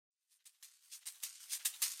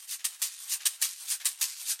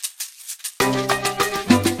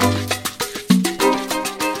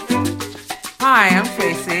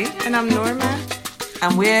Tracy. And I'm Norma.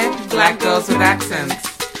 And we're Black Girls with Accents.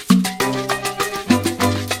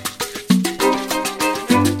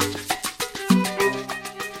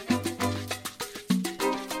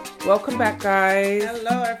 Welcome back, guys.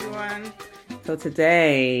 Hello, everyone. So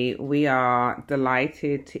today we are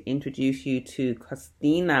delighted to introduce you to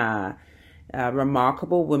Christina, a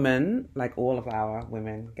remarkable woman, like all of our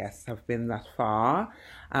women guests have been thus far.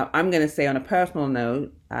 I'm going to say on a personal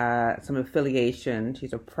note, some affiliation.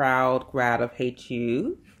 She's a proud grad of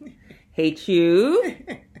HU. HU.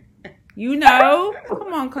 You know.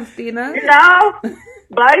 Come on, Christina. No.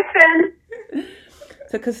 Bison.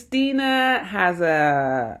 So Christina has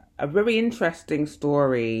a very interesting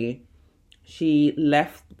story. She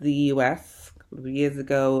left the US a couple of years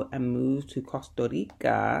ago and moved to Costa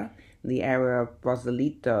Rica in the area of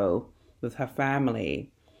Brasilito with her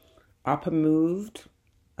family. Up and moved,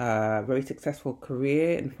 a very successful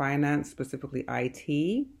career in finance, specifically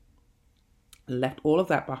IT. Left all of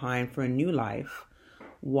that behind for a new life,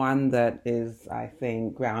 one that is, I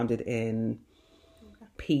think, grounded in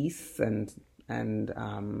peace and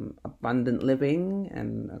abundant living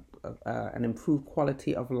and an improved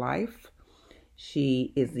quality of life.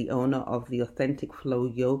 She is the owner of the Authentic Flow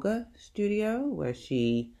Yoga Studio, where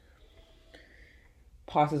she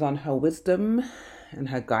passes on her wisdom and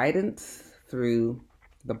her guidance through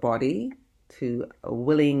the body to a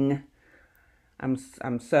willing, I'm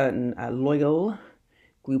certain, a loyal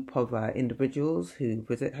group of individuals who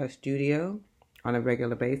visit her studio on a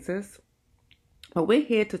regular basis. But we're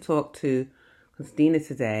here to talk to Christina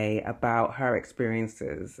today about her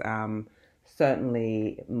experiences.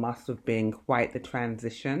 Certainly it must have been quite the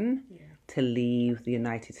transition to leave the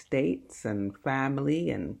United States and family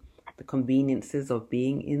and the conveniences of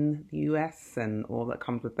being in the US and all that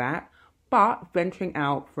comes with that. But venturing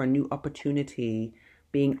out for a new opportunity,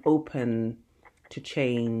 being open to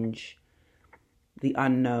change, the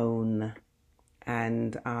unknown,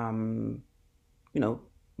 and,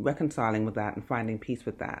 reconciling with that and finding peace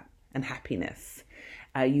with that and happiness.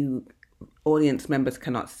 You audience members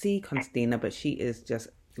cannot see Christina, but she is just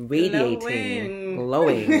radiating,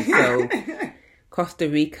 glowing. So Costa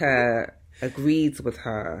Rica agrees with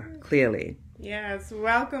her, clearly. Yes,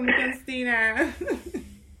 welcome, Christina.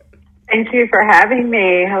 Thank you for having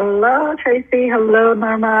me. Hello, Tracy. Hello,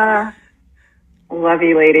 Norma. Love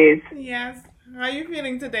you, ladies. Yes. How are you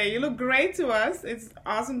feeling today? You look great to us. It's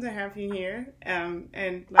awesome to have you here.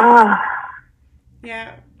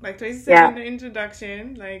 Like Tracy said in the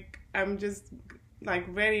introduction, like I'm just like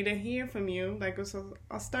ready to hear from you. Like, so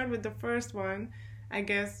I'll start with the first one. I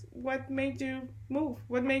guess, what made you move?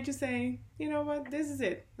 What made you say, you know what, this is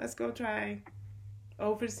it. Let's go try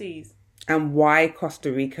overseas. And why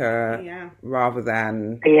Costa Rica rather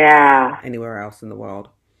than anywhere else in the world?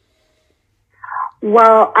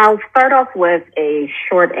 Well, I'll start off with a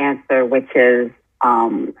short answer, which is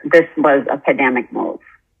this was a pandemic move.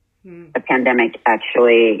 The pandemic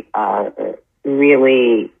actually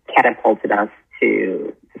really catapulted us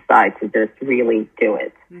to decide to just really do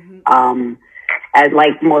it. As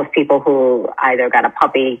like most people who either got a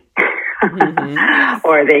puppy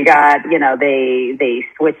or they got, they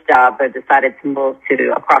switched up or decided to move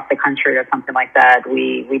to across the country or something like that,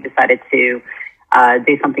 we decided to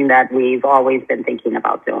do something that we've always been thinking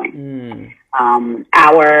about doing.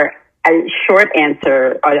 Our short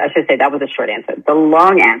answer, or I should say that was a short answer. The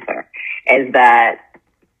long answer is that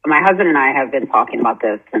my husband and I have been talking about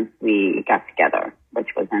this since we got together,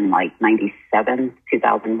 which was in like 97,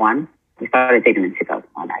 2001. We started dating in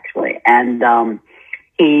 2001, actually. And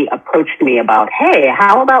he approached me about, hey,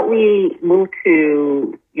 how about we move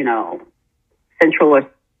to, Central or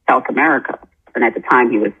South America? And at the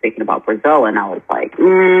time he was thinking about Brazil, and I was like,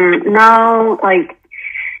 no, like,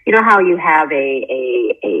 you know how you have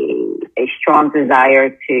a strong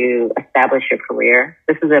desire to establish your career?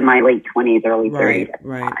 This is in my late 20s, early 30s at the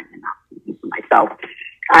time, and I'm myself.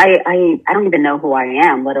 I don't even know who I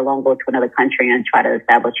am, let alone go to another country and try to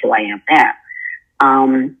establish who I am there.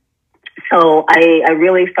 So I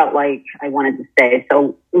really felt like I wanted to stay.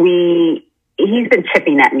 So he's been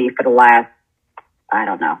chipping at me for the last, I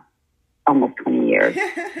don't know, almost 20 years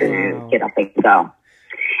to get up and go.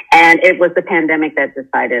 And it was the pandemic that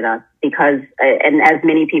decided us because, and as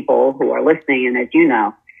many people who are listening and as you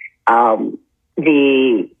know,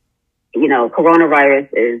 coronavirus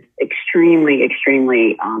is extremely, it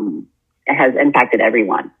has impacted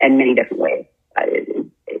everyone in many different ways.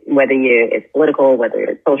 Whether it's political, whether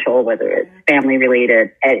it's social, whether it's family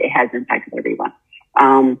related, it has impacted everyone.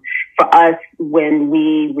 For us, when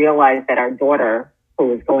we realized that our daughter, who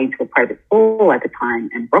was going to a private school at the time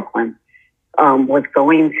in Brooklyn, was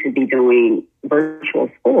going to be doing virtual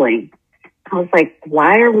schooling, I was like,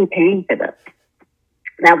 why are we paying for this?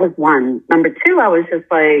 That was one. Number two, I was just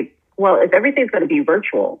like, well, if everything's going to be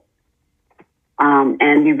virtual,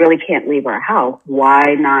 and we really can't leave our house,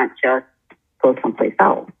 why not just go someplace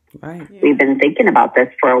else? Right. Yeah. We've been thinking about this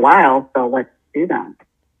for a while, so let's do that.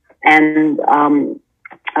 And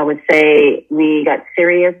I would say we got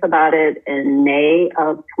serious about it in May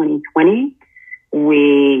of 2020.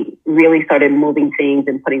 We really started moving things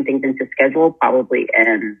and putting things into schedule probably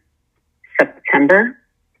in September.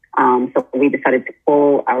 So we decided to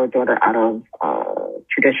pull our daughter out of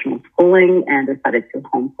traditional schooling and decided to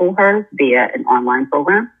homeschool her via an online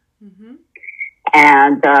program. Mm-hmm.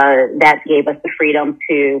 And that gave us the freedom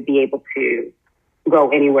to be able to go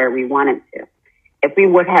anywhere we wanted to. If we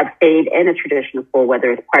would have stayed in a traditional school,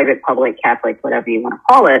 whether it's private, public, Catholic, whatever you want to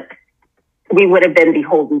call it, we would have been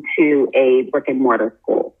beholden to a brick and mortar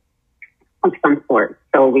school of some sort.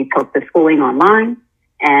 So we took the schooling online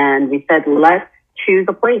and we said, let's choose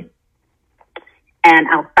a place. And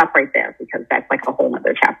I'll stop right there because that's like a whole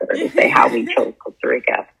other chapter to say how we chose Costa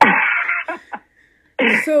Rica.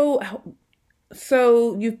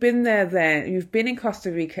 So you've been there then, you've been in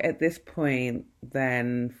Costa Rica at this point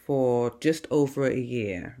then for just over a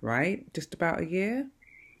year, right? Just about a year?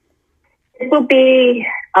 It will be,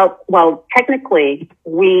 well, technically,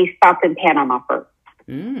 we stopped in Panama first.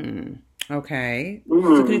 Okay.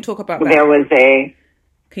 So can you talk about that? There was a...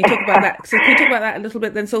 Can you talk about that? So can you talk about that a little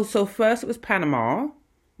bit then? So first it was Panama,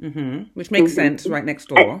 which makes sense, right next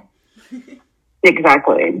door.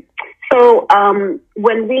 Exactly. So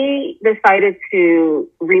when we decided to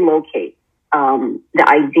relocate, the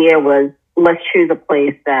idea was let's choose a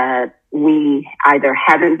place that we either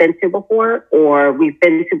haven't been to before or we've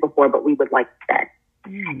been to before, but we would like to stay.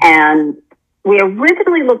 And we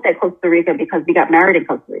originally looked at Costa Rica because we got married in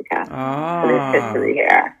Costa Rica. So there's history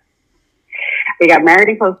here. We got married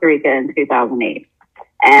in Costa Rica in 2008.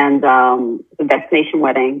 And the destination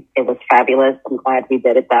wedding, it was fabulous. I'm glad we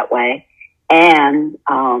did it that way. And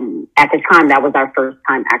at the time, that was our first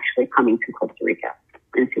time actually coming to Costa Rica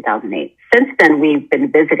in 2008. Since then, we've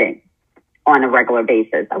been visiting on a regular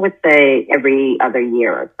basis. I would say every other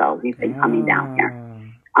year or so, we've been coming down here.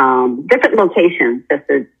 Different locations just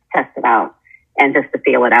to test it out and just to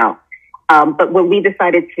feel it out. But when we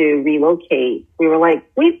decided to relocate, we were like,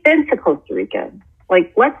 we've been to Costa Rica.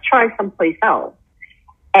 Like, let's try someplace else.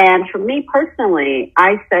 And for me personally,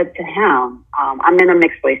 I said to him, I'm in a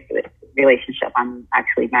mixed race relationship. I'm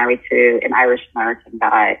actually married to an Irish American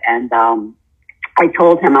guy. And I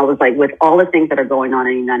told him, I was like, with all the things that are going on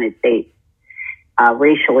in the United States,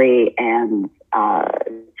 racially and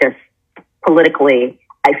just politically,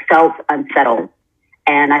 I felt unsettled.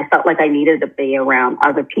 And I felt like I needed to be around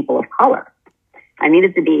other people of color. I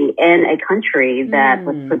needed to be in a country that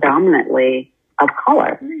was predominantly of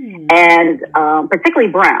color and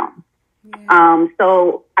particularly brown. Yeah.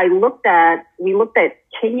 So we looked at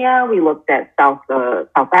Kenya, we looked at South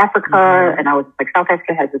Africa, and I was like, South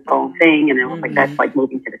Africa has its own thing, and I was like, that's like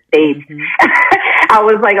moving to the States. I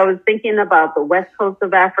was thinking about the west coast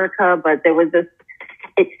of Africa, but there was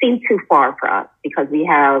it seemed too far for us because we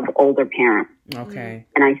have older parents. Okay.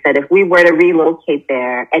 And I said, if we were to relocate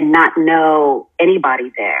there and not know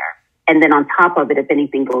anybody there, and then on top of it, if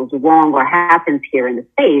anything goes wrong or happens here in the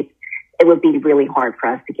States, it would be really hard for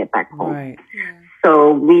us to get back home. Right. Yeah.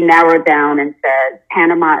 So we narrowed down and said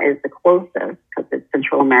Panama is the closest because it's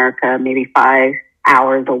Central America, maybe 5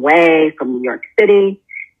 hours away from New York City.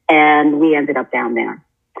 And we ended up down there.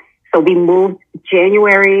 So we moved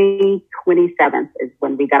January 27th is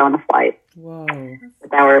when we got on the flight. Whoa.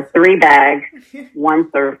 With our 3 bags,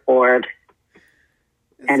 1 surfboard.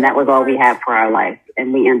 And that was all we had for our life.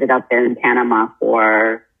 And we ended up in Panama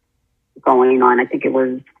for going on, I think it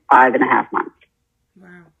was 5.5 months.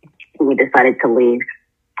 Wow. We decided to leave.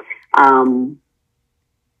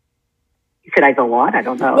 Should I go on? I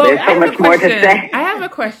don't know. Well, there's so much more to say. I have a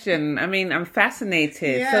question. I mean, I'm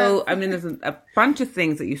fascinated. Yes. So, I mean, there's a bunch of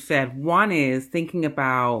things that you said. One is thinking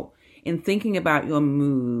about your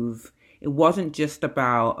move, it wasn't just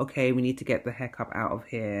about, okay, we need to get the heck up out of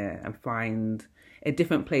here and find a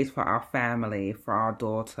different place for our family, for our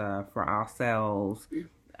daughter, for ourselves,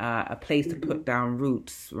 a place to put down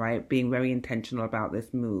roots, right? Being very intentional about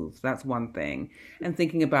this move. That's one thing. And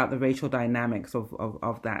thinking about the racial dynamics of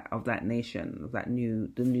that nation, of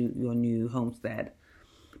your new homestead.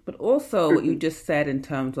 But also what you just said in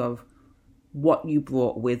terms of what you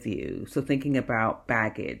brought with you. So thinking about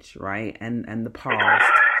baggage, right? And the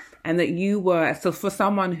past. And that you were, so for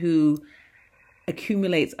someone who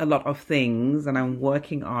accumulates a lot of things, and I'm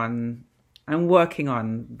working on I'm working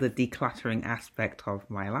on the decluttering aspect of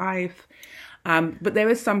my life. But there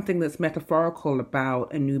is something that's metaphorical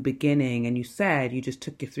about a new beginning. And you said you just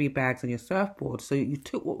took your 3 bags and your surfboard. So you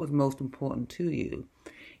took what was most important to you,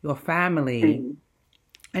 your family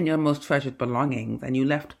and your most treasured belongings. And you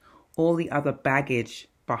left all the other baggage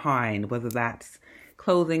behind, whether that's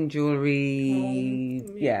clothing, jewelry,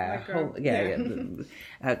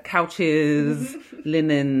 couches,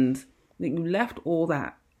 linens. You left all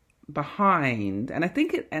that behind, and I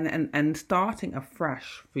think it and starting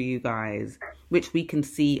afresh for you guys, which we can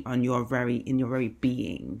see on your very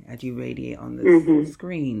being as you radiate on this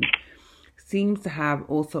screen, seems to have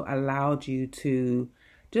also allowed you to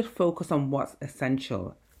just focus on what's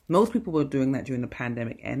essential. Most people were doing that during the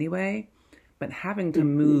pandemic anyway, but having to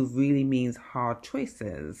move really means hard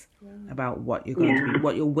choices about what you're going to be,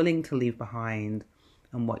 what you're willing to leave behind,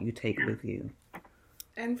 and what you take with you.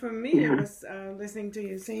 And for me, I was listening to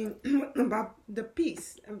you saying about the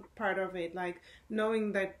peace part of it, like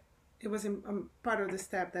knowing that it was part of the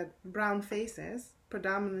step that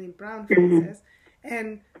predominantly brown faces,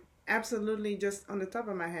 and absolutely just on the top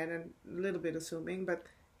of my head and a little bit assuming, but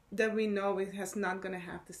that we know it has not going to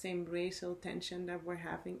have the same racial tension that we're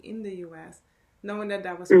having in the U.S., knowing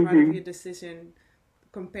that was part of your decision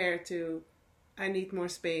compared to I need more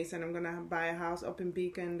space and I'm going to buy a house up in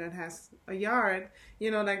Beacon that has a yard,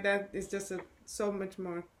 like that is just so much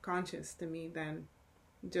more conscious to me than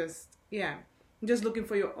just looking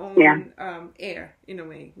for your own air in a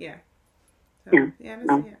way.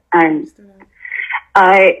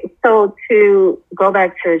 So to go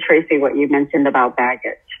back to Tracy, what you mentioned about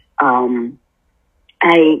baggage, I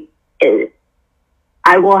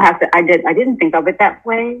will have to, I didn't think of it that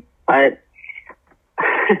way, but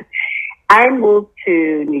I moved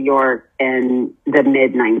to New York in the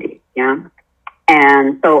mid 90s.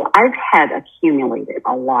 And so I've had accumulated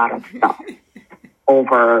a lot of stuff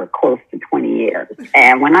over close to 20 years.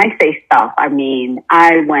 And when I say stuff, I mean,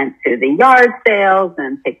 I went to the yard sales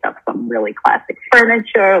and picked up some really classic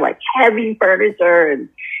furniture, like heavy furniture and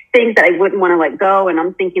things that I wouldn't want to let go. And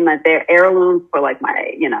I'm thinking that they're heirlooms for like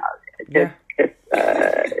my,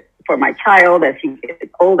 for my child as he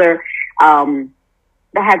gets older.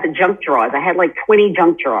 I had the junk drawers. I had like 20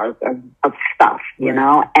 junk drawers of stuff, you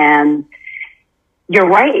know, and you're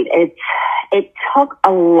right. It took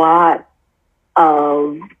a lot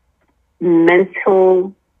of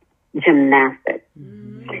mental gymnastics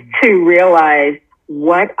to realize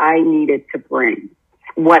what I needed to bring,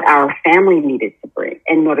 what our family needed to bring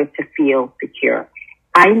in order to feel secure.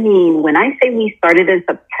 I mean, when I say we started in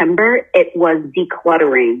September, it was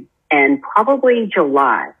decluttering in probably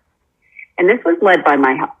July. And this was led by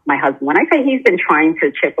my husband. When I say he's been trying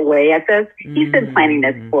to chip away at this, he's been planning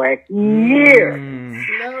this for years.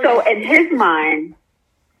 So in his mind,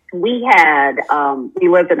 we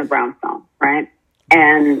lived in a brownstone, right?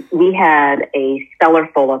 And we had a cellar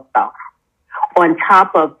full of stuff on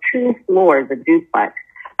top of 2 floors, a duplex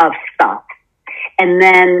of stuff. And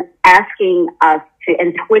then asking us to,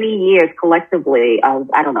 in 20 years collectively,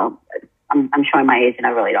 I don't know, I'm showing my age and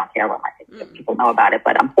I really don't care what my age, people know about it,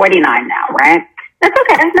 but I'm 49 now, right? That's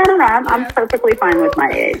okay. No. I'm perfectly fine with my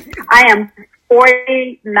age. I am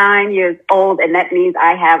 49 years old, and that means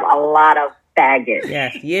I have a lot of baggage.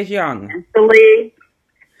 Yes, he is young. Mentally,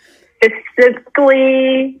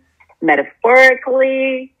 physically,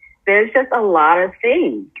 metaphorically, there's just a lot of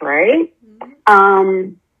things, right?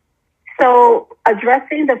 So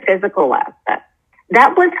addressing the physical aspect,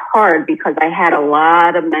 that was hard because I had a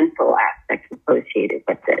lot of mental aspects associated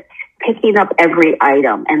with it. Picking up every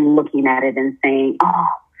item and looking at it and saying, oh,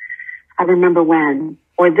 I remember when,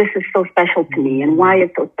 or this is so special to me and why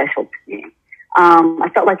it's so special to me. I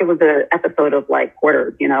felt like it was an episode of like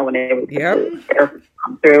Quarters, when it was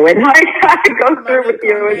come through and I go through with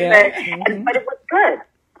you and say, but it was good.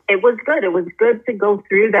 It was good. It was good to go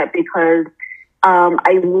through that because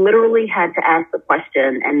I literally had to ask the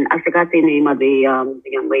question, and I forgot the name of the young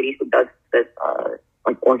lady who does this,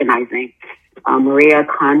 like organizing, Maria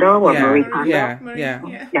Kondo or Marie Kondo. Yeah.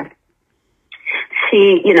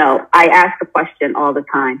 She, I ask the question all the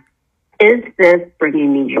time: is this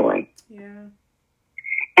bringing me joy? Yeah.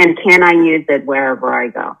 And can I use it wherever I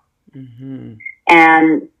go? Mm-hmm.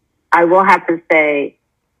 And I will have to say,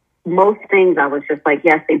 most things I was just like,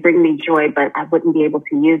 yes, they bring me joy, but I wouldn't be able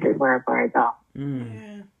to use it wherever I go.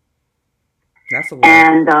 Yeah. That's a word.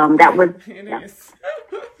 And that was... It is.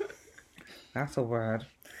 That's a word.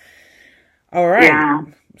 All right. Yeah.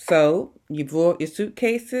 So you brought your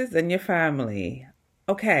suitcases and your family.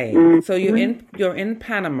 Okay. Mm-hmm. So you're in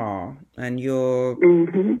Panama and you're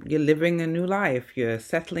living a new life. You're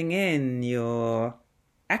settling in.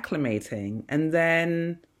 acclimating, and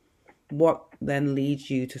then what then leads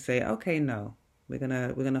you to say, okay, no, we're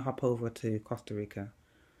gonna hop over to Costa Rica?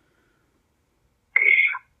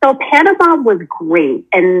 So Panama was great,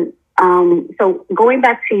 and so going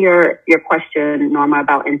back to your question, Norma,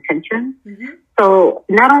 about intention. Mm-hmm. So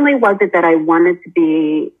not only was it that I wanted to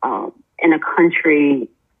be in a country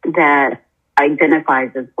that identifies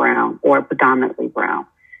as brown or predominantly brown,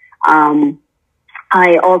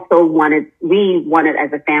 I also we wanted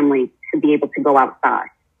as a family to be able to go outside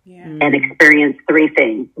and experience three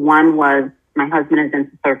things. One was my husband is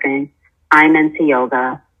into surfing, I'm into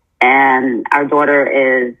yoga, and our daughter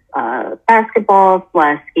is basketball /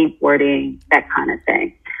 skateboarding, that kind of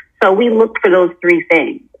thing. So we looked for those three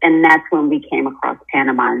things. And that's when we came across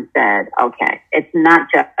Panama and said, okay, it's not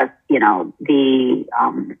just,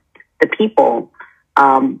 the people,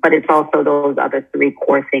 but it's also those other three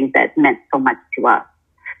core things that meant so much to us.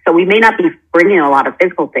 So we may not be bringing a lot of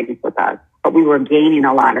physical things with us, but we were gaining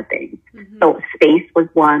a lot of things. Mm-hmm. So space was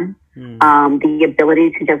one. The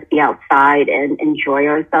ability to just be outside and enjoy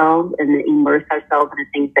ourselves and immerse ourselves in the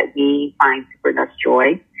things that we find to bring us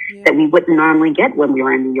joy that we wouldn't normally get when we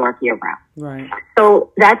were in New York year round. Right.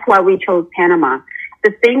 So that's why we chose Panama.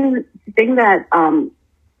 The thing that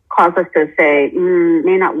caused us to say,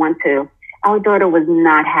 may not want to, our daughter was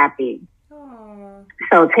not happy. Aww.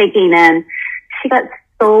 So she got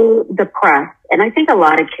so depressed. And I think a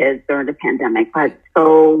lot of kids during the pandemic got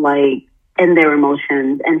so in their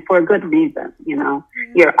emotions, and for a good reason,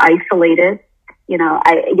 You're isolated.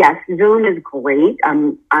 Yes, Zoom is great.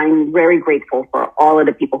 I'm very grateful for all of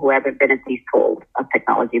the people who have invented these tools of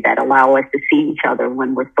technology that allow us to see each other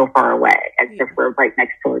when we're so far away, as if we're right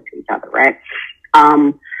next door to each other, right?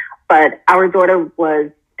 But our daughter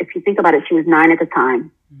was, if you think about it, she was 9 at the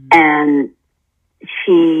time, and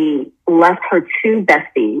she left her two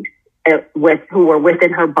besties who were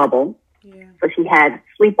within her bubble. Yeah. So she had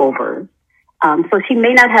sleepovers. So she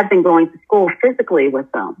may not have been going to school physically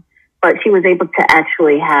with them, but she was able to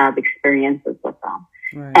actually have experiences with them.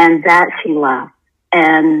 Right. And that she left.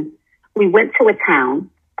 And we went to a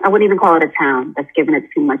town. I wouldn't even call it a town. That's giving it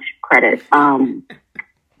too much credit.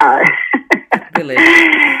 Village.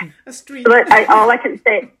 A street. But all I can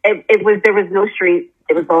say, there was no street.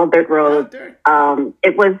 It was all dirt roads.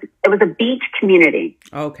 It was a beach community.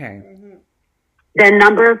 Okay. Mm-hmm. The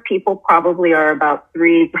number of people probably are about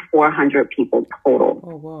 300 to 400 people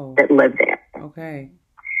total that live there. Okay.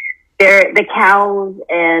 The cows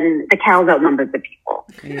outnumbered the people.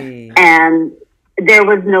 Hey. And there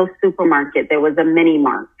was no supermarket. There was a mini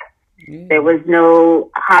mart. Yeah. There was no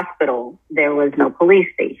hospital. There was no police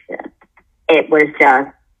station. It was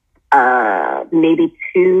just maybe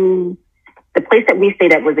the place that we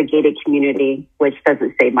stayed at was a gated community, which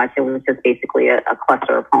doesn't say much. It was just basically a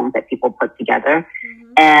cluster of homes that people put together.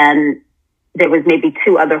 Mm-hmm. And there was maybe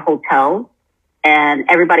 2 other hotels, and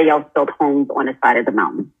everybody else built homes on the side of the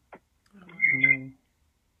mountain. Mm-hmm.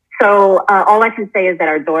 So all I can say is that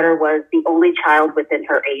our daughter was the only child within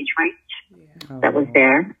her age range that was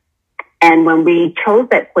there. And when we chose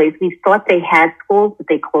that place, we thought they had schools, but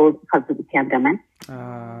they closed because of the pandemic.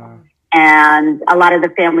 And a lot of the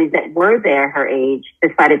families that were there, her age,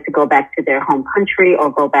 decided to go back to their home country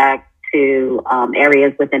or go back to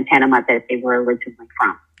areas within Panama that they were originally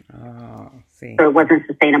from. So it wasn't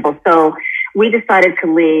sustainable. So we decided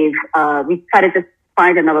to leave. We decided to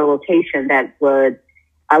find another location that would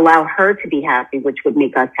allow her to be happy, which would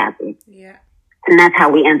make us happy. Yeah. And that's how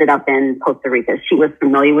we ended up in Costa Rica. She was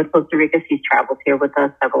familiar with Costa Rica. She's traveled here with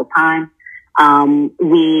us several times.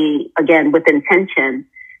 We, again, with intention,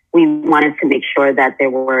 we wanted to make sure that there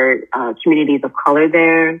were communities of color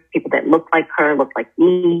there, people that looked like her, looked like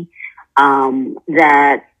me,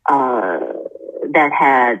 that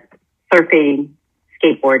had surfing,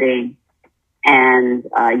 skateboarding, and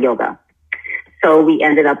yoga. So we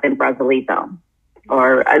ended up in Brasilito,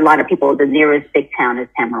 or a lot of people, the nearest big town is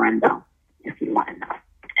Tamarindo, if you want to know.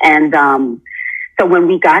 And so when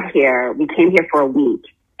we got here, we came here for a week,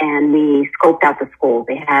 and we scoped out the schools.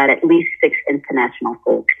 They had at least 6 international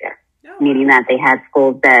schools here, meaning that they had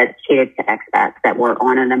schools that catered to expats that were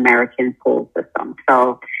on an American school system.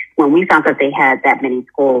 So when we found that they had that many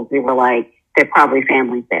schools, we were like, there are probably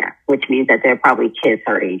families there, which means that there are probably kids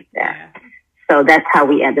her age there. Yeah. So that's how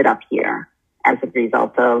we ended up here as a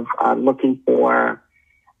result of looking for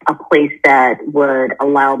a place that would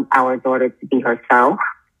allow our daughter to be herself,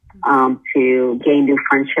 to gain new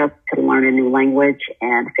friendships, to learn a new language,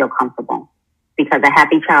 and feel comfortable. Because a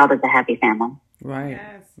happy child is a happy family. Right.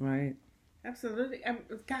 Yes. Right. Absolutely.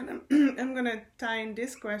 I'm gonna tie in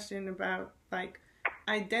this question about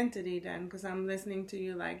identity then? Because I'm listening to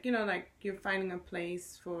you like, you know, like you're finding a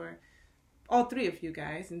place for all three of you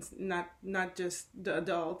guys, and not just the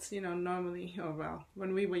adults, you know, normally, or well,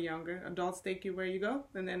 when we were younger, adults take you where you go,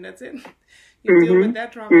 and then that's it. You deal with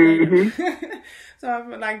that trauma later. So I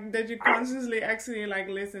feel like that you consciously actually like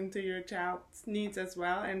listen to your child's needs as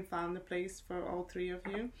well and found a place for all three of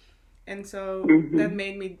you. And so that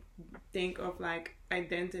made me think of like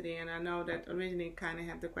identity, and I know that originally kind of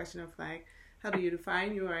had the question of like, how do you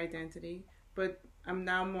define your identity? But I'm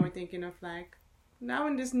now more thinking of like, now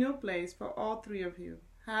in this new place for all three of you,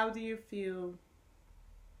 how do you feel?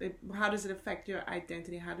 How does it affect your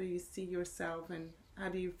identity? How do you see yourself, and how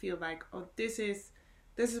do you feel like, oh, this is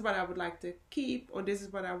what I would like to keep, or this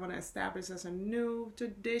is what I want to establish as a new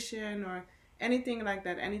tradition, or anything like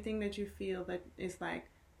that? Anything that you feel that is like,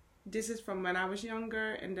 this is from when I was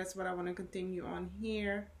younger, and that's what I want to continue on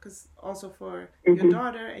here, because also for your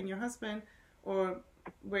daughter and your husband, or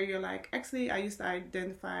where you're like, actually, I used to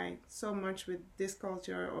identify so much with this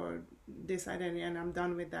culture or this identity, and I'm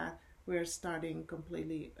done with that. We're starting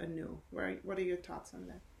completely anew. What are your thoughts on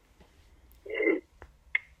that?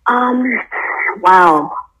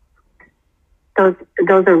 Wow. Those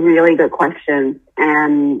are really good questions.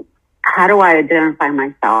 And how do I identify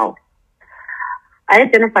myself? I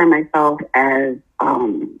identify myself as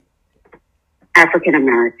African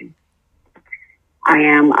American. I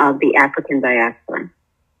am of the African diaspora.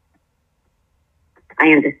 I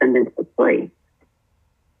am descendant of slaves.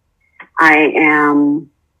 I am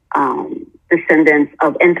descendants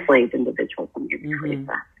of enslaved individuals. I'm going to rephrase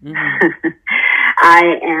that.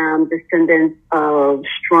 I am descendants of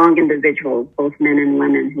strong individuals, both men and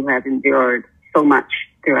women, who have endured so much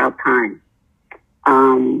throughout time.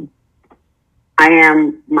 I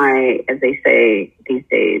am as they say these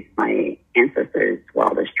days, my ancestors'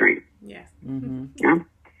 wildest dream. Yes. Yeah.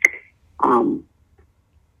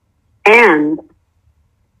 And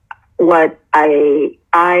what I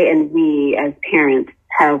and we as parents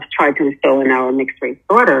have tried to instill in our mixed race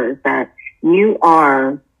daughter is that you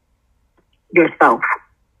are yourself.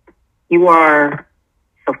 You are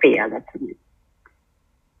Sophia. That's her name.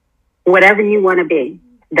 Whatever you want to be,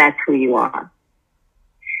 that's who you are.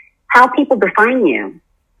 How people define you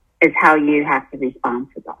is how you have to respond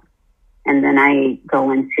to them. And then I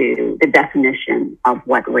go into the definition of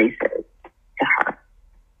what race is to her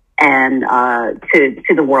and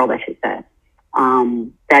to the world, I should say.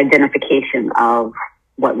 The identification of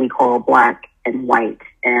what we call black and white.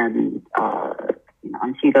 And,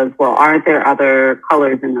 and she goes, well, aren't there other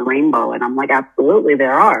colors in the rainbow? And I'm like, absolutely,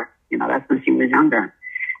 there are. That's when she was younger.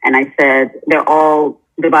 And I said, they're all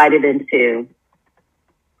divided into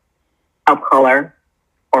of color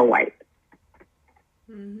or white.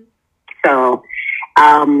 So,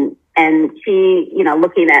 and she,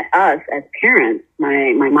 looking at us as parents,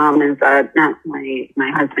 my mom is, not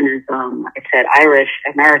my husband is, like I said, Irish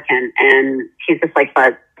American. And she's just like,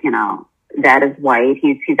 but, dad is white.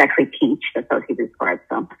 He's actually peach. That's how she describes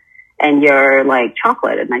him. And you're like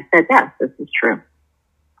chocolate. And I said, yes, this is true.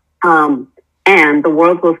 And the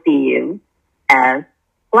world will see you as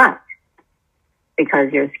black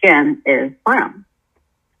because your skin is brown.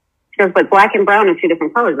 She goes, but black and brown are two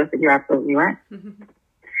different colors. I said, you're absolutely right.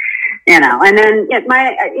 And then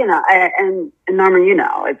and Norman,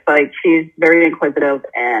 it's like she's very inquisitive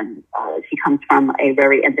and she comes from a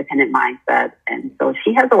very independent mindset. And so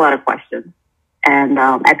she has a lot of questions. And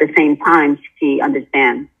at the same time, she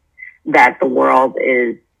understands that the world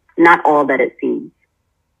is not all that it seems,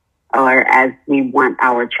 or as we want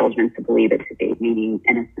our children to believe it to be, meaning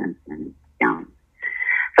innocent and young.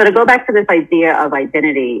 So to go back to this idea of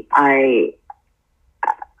identity, I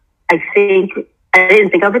think I didn't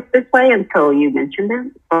think of it this way until you mentioned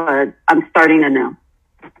it, but I'm starting anew.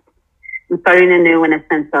 I'm starting anew in a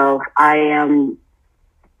sense of I am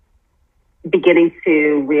beginning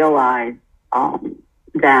to realize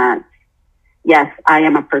that, yes, I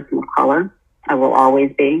am a person of color. I will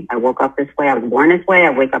always be. I woke up this way. I was born this way.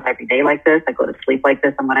 I wake up every day like this. I go to sleep like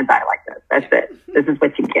this. I'm going to die like this. That's it. This is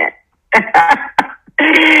what you get.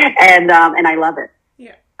 And I love it.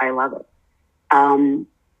 Yeah. I love it.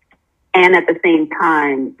 And at the same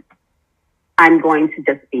time, I'm going to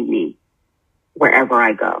just be me wherever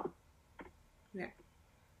I go. Yeah.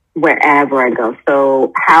 Wherever I go.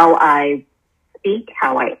 So how I speak,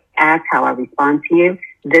 how I act, how I respond to you,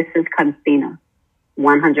 this is Constantina,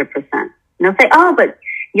 100%. And they'll say, oh, but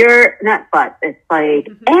you're not, but it's like,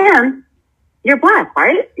 and you're black,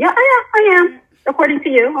 right? Yeah, I am. According to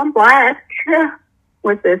you, I'm black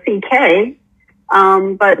with the CK.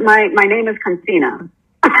 But my name is Constantina.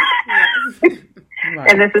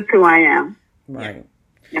 Right. And this is who I am. Right.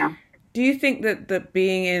 Yeah. Do you think that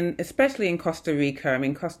being especially in Costa Rica, I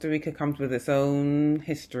mean, Costa Rica comes with its own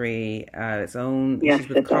history, its own issues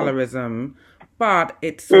with colorism, but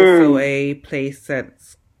it's also a place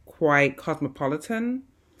that's quite cosmopolitan.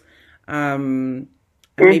 And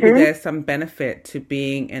maybe there's some benefit to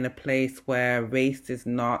being in a place where race is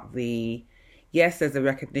not yes, there's a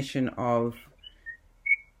recognition of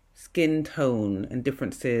skin tone and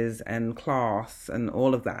differences and class and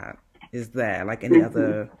all of that is there, like any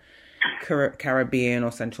other Caribbean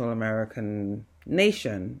or Central American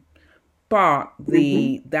nation. But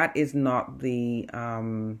that is not the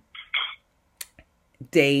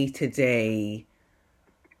day-to-day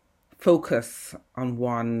focus on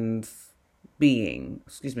one's being.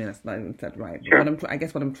 Excuse me, that's not even said right. Sure. I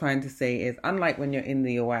guess what I'm trying to say is, unlike when you're in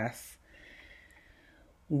the US,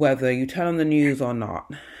 whether you turn on the news or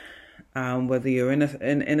not, whether you're in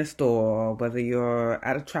a store, whether you're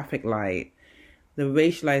at a traffic light, the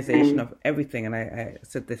racialization of everything, and I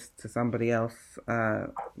said this to somebody else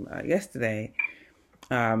yesterday,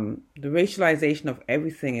 the racialization of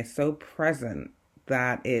everything is so present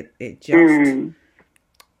that it just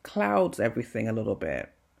clouds everything a little bit,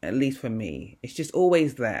 at least for me. It's just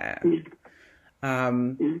always there.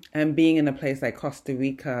 And being in a place like Costa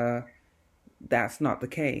Rica, that's not the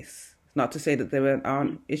case. Not to say that there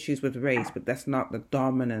aren't issues with race, but that's not the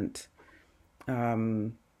dominant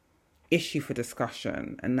issue for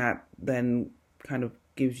discussion. And that then kind of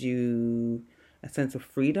gives you a sense of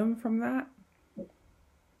freedom from that.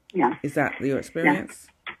 Yeah. Is that your experience?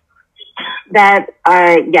 Yeah.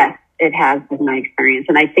 Yes, it has been my experience.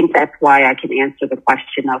 And I think that's why I can answer the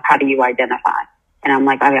question of how do you identify? And I'm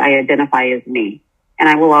like, I identify as me. And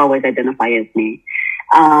I will always identify as me.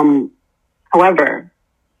 However,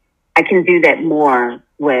 I can do that more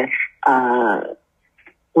with a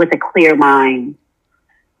clear mind,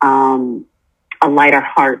 a lighter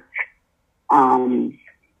heart, a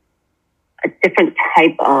different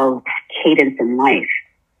type of cadence in life,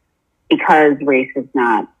 because race is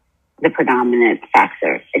not the predominant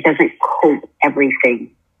factor. It doesn't coat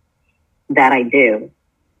everything that I do.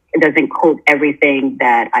 It doesn't coat everything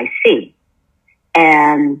that I see.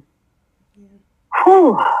 And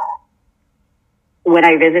when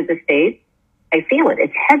I visit the States, I feel it.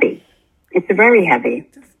 It's heavy. It's very heavy.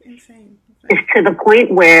 It's insane. It's to the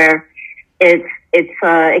point where it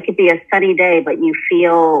could be a sunny day, but you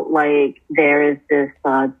feel like there is this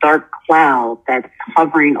dark cloud that's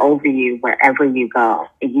hovering over you wherever you go,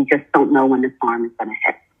 and you just don't know when the storm is going to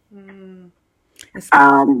hit.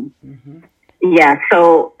 Yeah.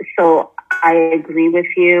 So I agree with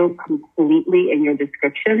you completely in your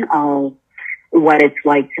description of what it's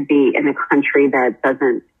like to be in a country that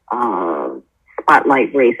doesn't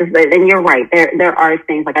spotlight race. And you're right. There are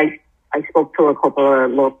things like I spoke to a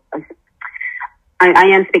couple of I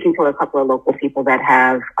am speaking to a couple of local people that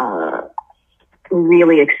have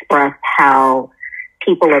really expressed how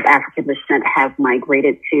people of African descent have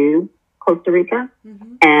migrated to Costa Rica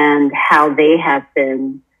and how they have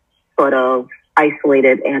been sort of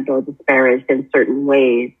isolated and or disparaged in certain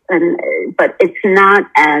ways. But it's not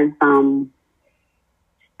as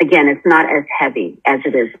again, it's not as heavy as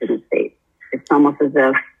it is in the States. It's almost as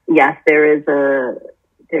if, yes, there's a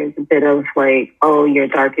bit of like, oh, you're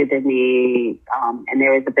darker than me, and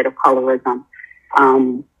there is a bit of colorism.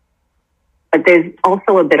 But there's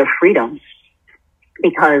also a bit of freedom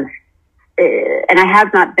because, and I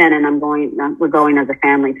have not been, and we're going as a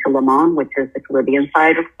family to Limon, which is the Caribbean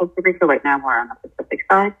side of Costa Rica. Right now we're on the Pacific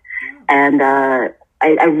side. And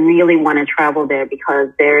I really want to travel there because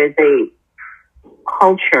there is a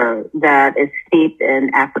culture that is steeped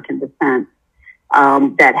in African descent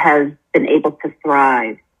that has been able to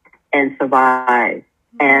thrive and survive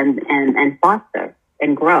and foster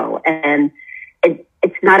and grow. And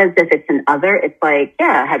it's not as if it's an other. It's like,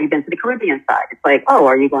 yeah, have you been to the Caribbean side? It's like, oh,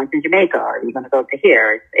 are you going to Jamaica? Are you going to go to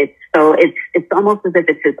here? It's almost as if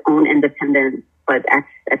it's its own independent, but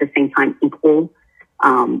at the same time equal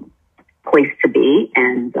place to be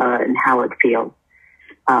and how it feels.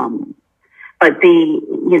 But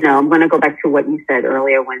I'm going to go back to what you said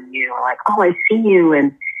earlier when you were like, oh, I see you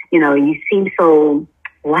and, you seem so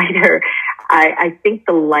lighter. I think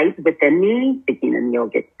the light within me, speaking in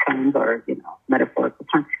yogic terms or, metaphorical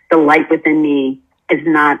terms, the light within me is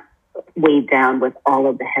not weighed down with all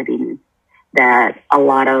of the heaviness that a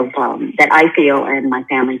lot of, that I feel and my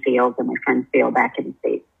family feels and my friends feel back in the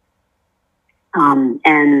States.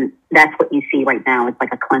 And that's what you see right now. It's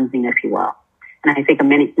like a cleansing, if you will. And I think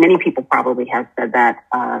many people probably have said that,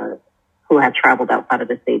 who have traveled outside of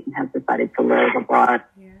the States and have decided to live abroad.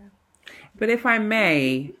 Yeah. But if I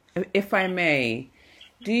may,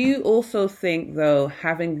 Do you also think, though,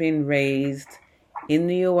 having been raised in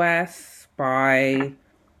the US by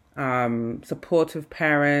supportive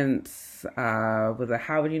parents, with a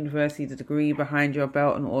Howard University degree behind your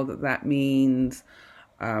belt and all that means,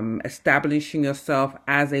 establishing yourself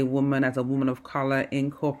as a woman of color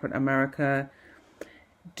in corporate America,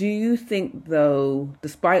 do you think, though,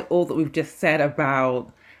 despite all that we've just said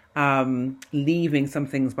about leaving some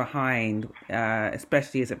things behind,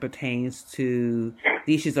 especially as it pertains to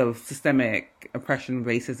the issues of systemic oppression,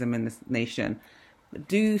 racism in this nation,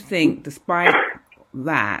 do you think, despite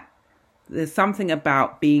that, there's something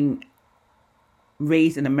about being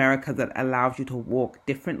raised in America that allows you to walk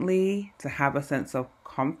differently, to have a sense of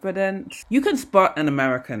confidence? You can spot an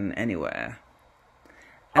American anywhere.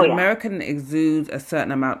 An American exudes a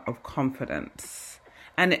certain amount of confidence.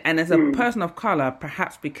 And as a person of color,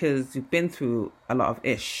 perhaps because you've been through a lot of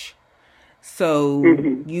ish, so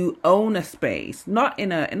you own a space, I'm not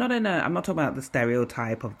talking about the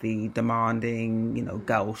stereotype of the demanding,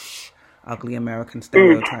 gauche, ugly American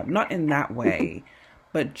stereotype, not in that way,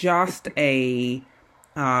 but just a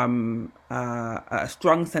strong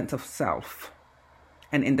sense of self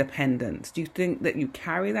and independence. Do you think that you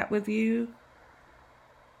carry that with you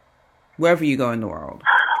wherever you go in the world?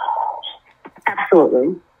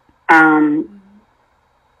 Absolutely. I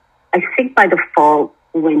think by default,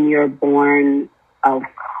 when you're born of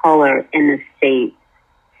color in the States,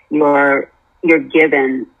 you're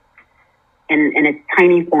given in its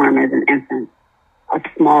tiny form as an infant a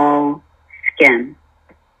small skin,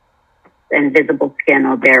 invisible skin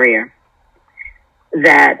or barrier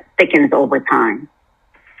that thickens over time.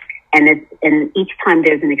 And each time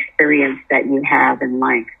there's an experience that you have in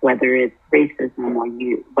life, whether it's racism or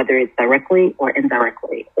whether it's directly or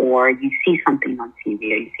indirectly, or you see something on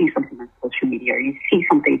TV or you see something on social media or you see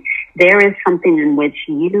something, there is something in which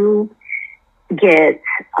you get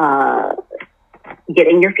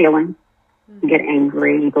in your feelings, you get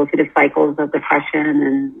angry, you go through the cycles of depression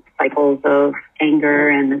and cycles of anger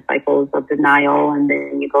and the cycles of denial, and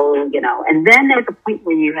then you go, and then there's a point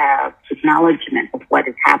where you have acknowledgement of what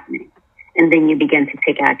is happening, and then you begin to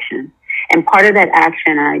take action. And part of that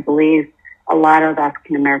action, I believe a lot of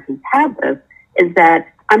African Americans have this, is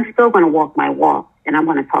that I'm still going to walk my walk and I'm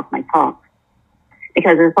going to talk my talk.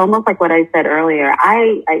 Because it's almost like what I said earlier.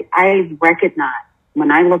 I recognize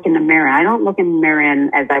when I look in the mirror, I don't look in the mirror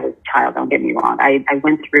as I was a child, don't get me wrong. I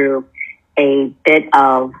went through a bit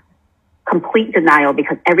of complete denial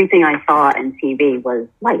because everything I saw on TV was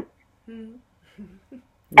white.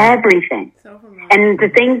 Everything. And the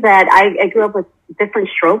things that I grew up with different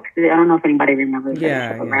strokes. I don't know if anybody remembers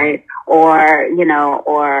that show, right? Or,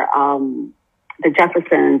 the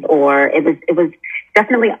Jeffersons, or it was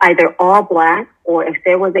definitely either all black, or if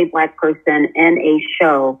there was a black person in a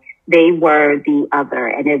show, they were the other,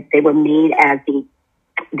 and they were made as the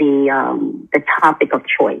topic of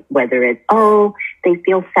choice, whether it's, they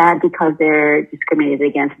feel sad because they're discriminated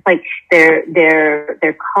against. It's like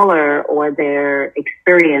their color or their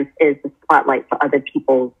experience is the spotlight for other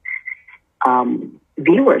people's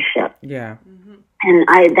viewership. Yeah. And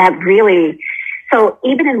so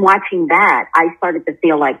even in watching that, I started to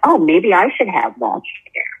feel like, maybe I should have long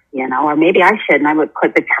hair, or maybe I shouldn't. I would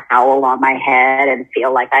put the towel on my head and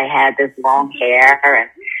feel like I had this long hair, and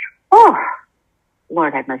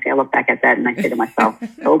Lord have mercy. I look back at that and I say to myself,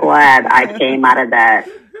 so glad I came out of that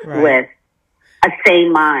with a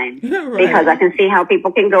sane mind, because I can see how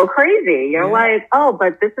people can go crazy. You're like,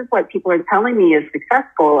 but this is what people are telling me is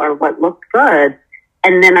successful or what looks good.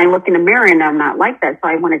 And then I look in the mirror and I'm not like that. So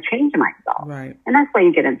I want to change myself. Right. And that's why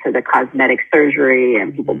you get into the cosmetic surgery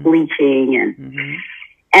and people bleaching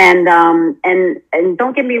and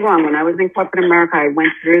don't get me wrong. When I was in corporate America, I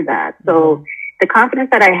went through that. So the confidence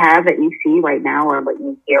that I have that you see right now or what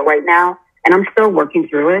you hear right now, and I'm still working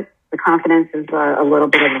through it. The confidence is a little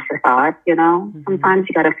bit of a facade, Sometimes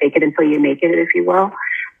you got to fake it until you make it, if you will.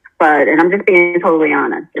 And I'm just being totally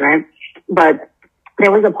honest, right? But there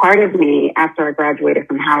was a part of me after I graduated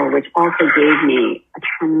from Howard, which also gave me a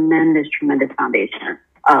tremendous, tremendous foundation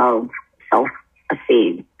of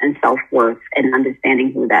self-esteem and self-worth and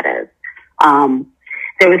understanding who that is.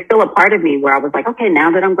 There was still a part of me where I was like, okay, now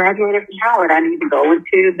that I'm graduated from Howard, I need to go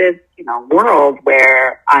into this, world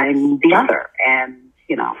where I'm the other. And,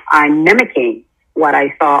 I'm mimicking what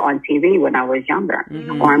I saw on TV when I was younger,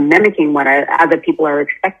 or I'm mimicking what other people are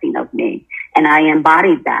expecting of me. And I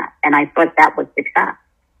embodied that. And I thought that was success.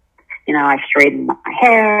 I straightened my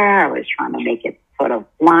hair. I was trying to make it sort of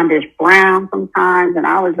blondish brown sometimes. And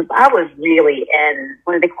I was really in,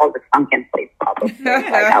 what do they call the sunken place, probably. Like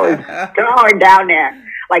I was going down there.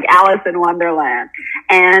 like Alice in Wonderland.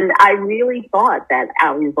 And I really thought that I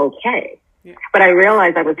was okay. Yeah. But I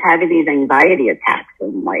realized I was having these anxiety attacks,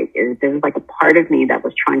 and like there was like a part of me that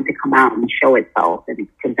was trying to come out and show itself and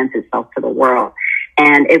present itself to the world.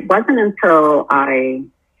 And it wasn't until I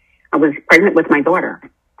was pregnant with my daughter.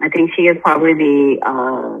 I think she is probably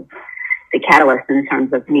the catalyst in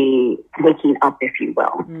terms of me waking up, if you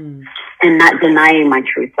will, and not denying my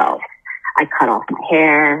true self. I cut off my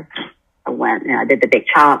hair. I did the big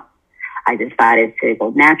chop. I decided to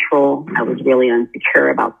go natural. I was really insecure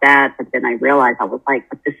about that, but then I realized I was like,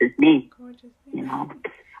 but this is me, you know?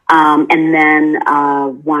 And then,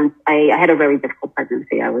 once I had a very difficult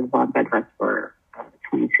pregnancy. I was on bed rest for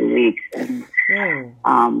 22 weeks. And,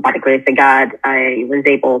 by the grace of God, I was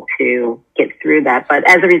able to get through that. But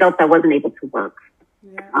as a result, I wasn't able to work.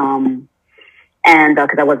 Yeah. And,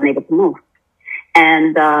 cause I wasn't able to move.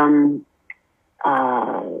 And,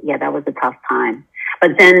 yeah, that was a tough time.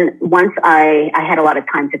 But then once I had a lot of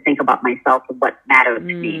time to think about myself and what mattered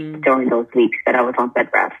to me during those weeks that I was on bed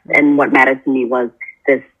rest. And what mattered to me was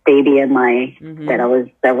this baby in my,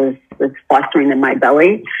 that was fostering in my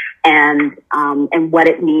belly, and what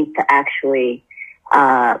it means to actually,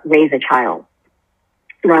 raise a child.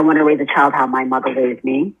 Do I want to raise a child how my mother raised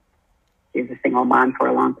me? She was a single mom for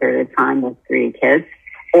a long period of time with 3 kids.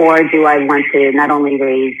 Or do I want to not only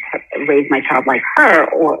raise my child like her,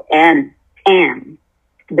 and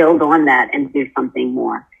build on that and do something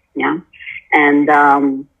more? Yeah. And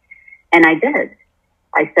I did.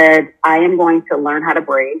 I said, I am going to learn how to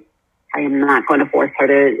braid. I am not going to force her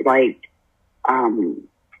to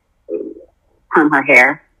perm her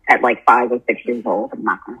hair at like 5 or 6 years old. I'm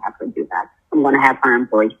not going to have her do that. I'm going to have her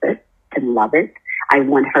embrace it and love it. I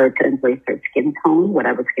want her to embrace her skin tone,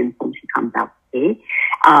 whatever skin tone she comes out to be.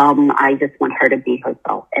 I just want her to be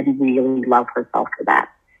herself and really love herself for that.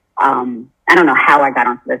 I don't know how I got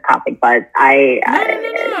onto this topic, but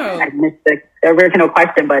I missed the original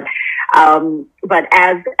question. But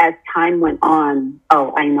as time went on,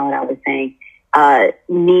 I know what I was saying.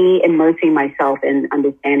 Me immersing myself in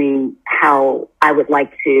understanding how I would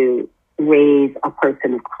like to raise a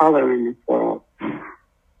person of color in this world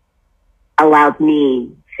allowed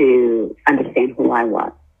me to understand who I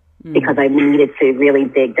was. Because I needed to really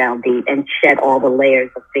dig down deep and shed all the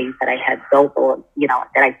layers of things that I had built or,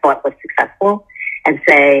 that I thought was successful, and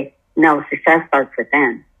say, no, success starts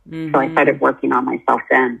within. So I started working on myself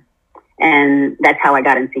then. And that's how I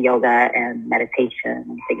got into yoga and meditation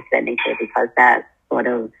and things of that nature, because that sort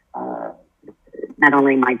of, not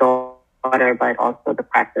only my daughter, but also the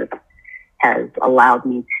practice has allowed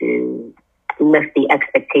me to lift the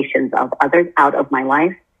expectations of others out of my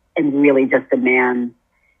life and really just demand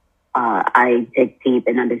I dig deep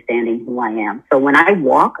in understanding who I am. So when I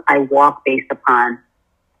walk based upon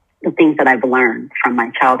the things that I've learned from my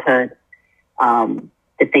childhood,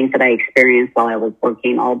 the things that I experienced while I was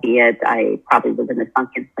working, albeit I probably was in a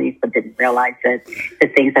sunken place but didn't realize it. The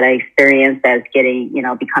things that I experienced as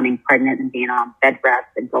becoming pregnant and being on bed rest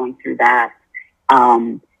and going through that.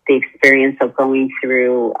 The experience of going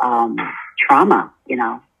through trauma,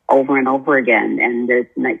 over and over again, and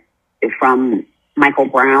from Michael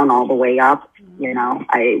Brown all the way up,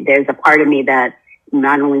 there's a part of me that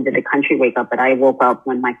not only did the country wake up, but I woke up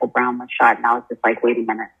when Michael Brown was shot, and I was just like, wait a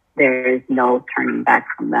minute, there is no turning back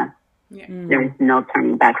from that. Yeah. There is no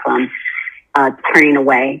turning back from turning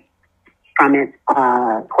away from it,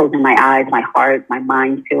 closing my eyes, my heart, my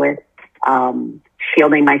mind to it,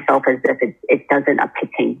 shielding myself as if it doesn't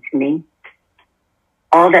pertain to me.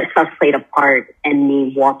 All that stuff played a part in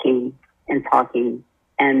me walking and talking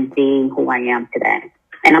and being who I am today.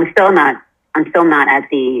 And I'm still not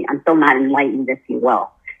enlightened, if you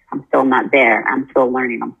will. I'm still not there. I'm still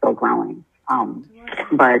learning. I'm still growing.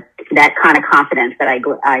 But that kind of confidence that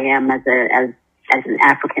I am as an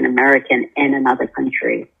African American in another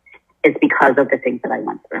country is because of the things that I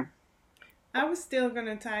went through. I was still going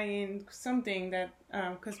to tie in something that,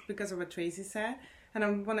 because of what Tracy said, and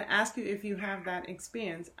I'm going to ask you if you have that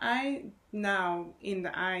experience. I now, in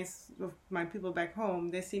the eyes of my people back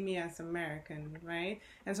home, they see me as American, right?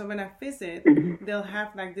 And so when I visit, they'll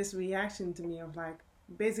have like this reaction to me of like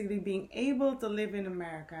basically being able to live in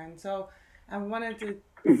America. And so I wanted to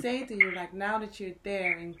say to you, like, now that you're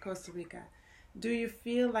there in Costa Rica, do you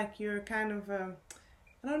feel like you're kind of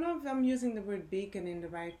I don't know if I'm using the word beacon in the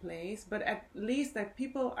right place, but at least that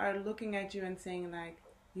people are looking at you and saying like,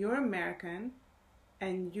 you're American,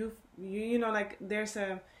 and you know, like there's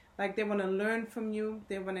like they want to learn from you,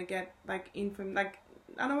 they want to get like like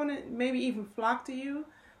I don't want to maybe even flock to you,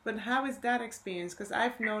 but how is that experience? Because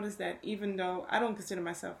I've noticed that even though I don't consider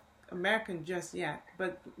myself American just yet.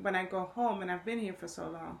 But when I go home, and I've been here for so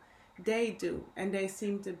long, they do, and they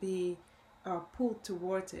seem to be pulled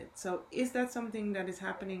towards it. So is that something that is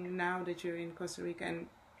happening now that you're in Costa Rica?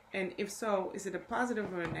 And if so, is it a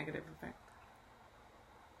positive or a negative effect?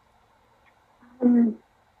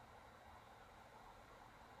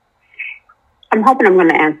 I'm hoping I'm going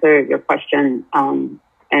to answer your question,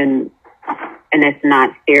 and if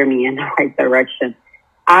not, steer me in the right direction.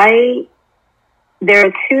 There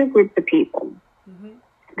are two groups of people. Mm-hmm.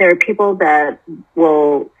 There are people that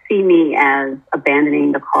will see me as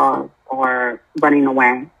abandoning the cause or running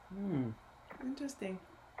away. Interesting.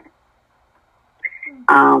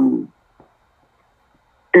 And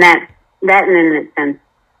that in a sense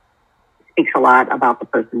speaks a lot about the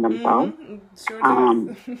person themselves. Mm-hmm. Sure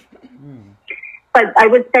does. But I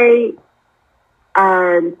would say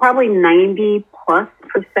probably 90+%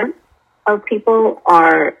 of people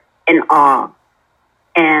are in awe.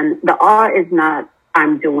 And the awe is not,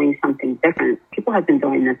 I'm doing something different. People have been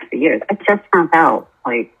doing this for years. I just found out,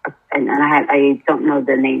 I don't know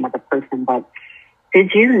the name of the person, but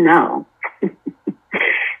did you know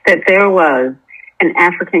that there was an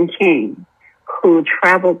African king who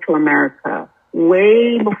traveled to America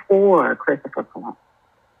way before Christopher Columbus?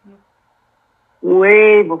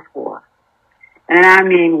 Way before. And I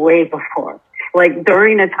mean way before. Like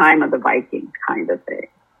during the time of the Vikings kind of thing.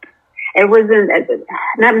 It wasn't,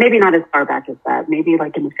 maybe not as far back as that, maybe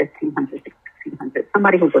like in the 1500s, 1600s.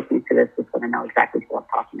 Somebody who's listening to this is going to know exactly what I'm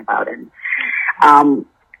talking about. And,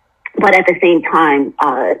 but at the same time,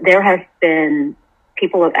 there have been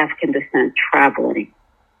people of African descent traveling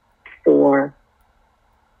since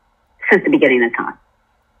the beginning of time.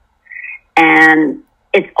 And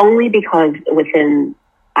it's only because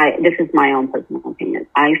this is my own personal opinion,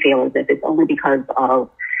 I feel as if it's only because of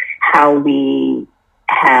how we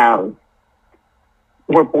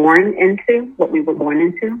were born into, what we were born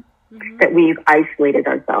into, that we've isolated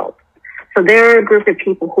ourselves. So there are a group of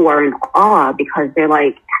people who are in awe because they're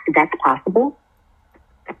like, that's possible?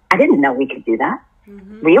 I didn't know we could do that.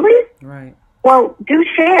 Really? Right. Well, do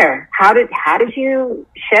share. How did you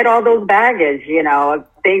shed all those baggage,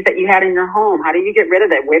 things that you had in your home? How did you get rid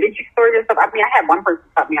of it? Where did you store your stuff? I mean, I had one person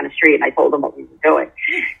stop me on the street and I told them what we were doing.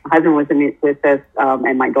 My husband was with us,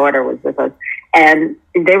 and my daughter was with us. And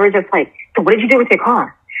they were just like, so what did you do with your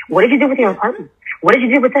car? What did you do with your apartment? What did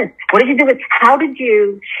you do with this? What did you do with, how did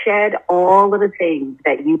you shed all of the things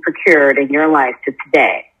that you procured in your life to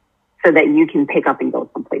today so that you can pick up and go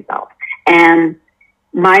someplace else? And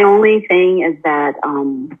my only thing is that,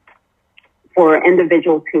 for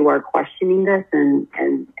individuals who are questioning this and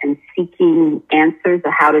seeking answers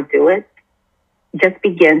of how to do it, just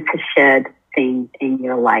begin to shed things in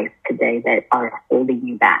your life today that are holding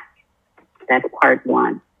you back. That's part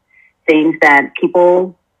one. Things that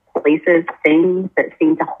people, places, things that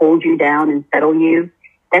seem to hold you down and settle you,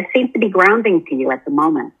 that seems to be grounding to you at the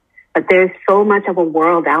moment. But there's so much of a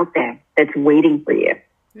world out there that's waiting for you.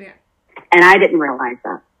 Yeah. And I didn't realize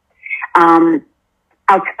that.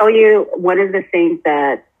 I'll tell you one of the things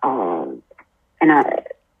that,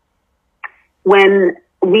 when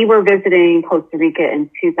we were visiting Costa Rica in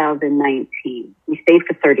 2019, we stayed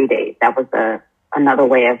for 30 days. That was another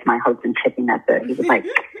way of my husband chipping at it. He was like,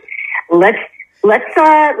 let's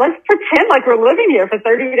pretend like we're living here for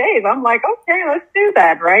 30 days. I'm like, okay, let's do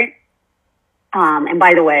that. Right. And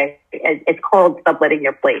by the way, it's called subletting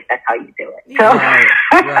your place. That's how you do it. So,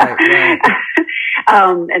 right.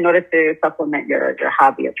 In order to supplement your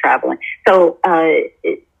hobby of traveling. So,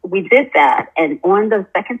 we did that. And on the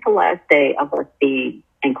second to last day of us being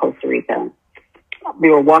in Costa Rica, we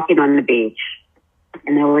were walking on the beach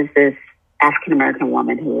and there was this African-American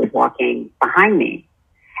woman who was walking behind me.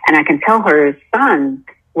 And I can tell her son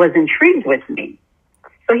was intrigued with me.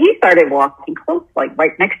 So he started walking close, like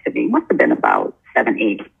right next to me. Must have been about 7,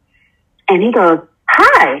 8. And he goes,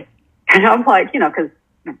 hi. And I'm like, because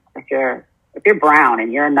if you're brown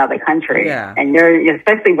and you're in another country, and you're,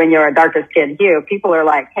 especially when you're a darker skinned hue, people are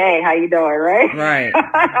like, hey, how you doing, right? Right.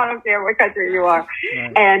 I don't care what country you are.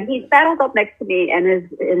 Right. And he saddled up next to me, and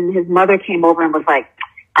his mother came over and was like,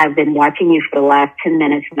 I've been watching you for the last 10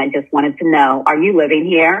 minutes, and I just wanted to know, are you living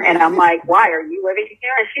here? And I'm like, why, are you living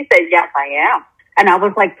here? And she said, yes, I am. And I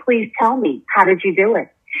was like, please tell me, how did you do it?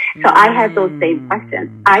 So I had those same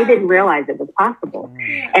questions. I didn't realize it was possible.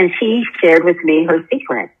 And she shared with me her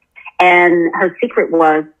secret. And her secret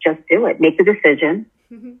was just do it. Make the decision.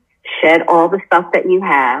 Shed all the stuff that you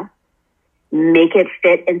have. Make it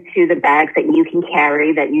fit into the bags that you can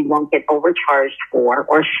carry that you won't get overcharged for,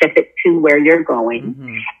 or ship it to where you're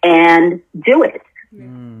going, and do it.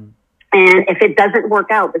 And if it doesn't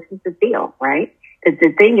work out, this is the deal, right?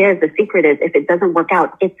 The thing is, the secret is, if it doesn't work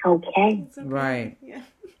out, it's okay. It's okay. Right. Yeah.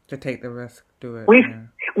 To take the risk, do it.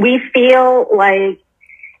 We feel like,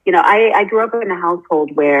 you know, I grew up in a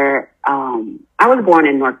household where I was born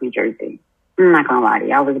in Newark, New Jersey. I'm not gonna lie to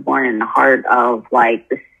you. I was born in the heart of like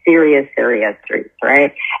the serious streets,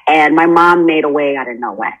 right? And my mom made a way out of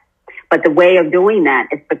no way. But the way of doing that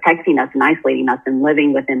is protecting us and isolating us and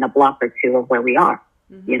living within a block or two of where we are,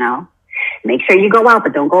 you know? Make sure you go out,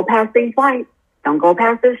 but don't go past these lights. Don't go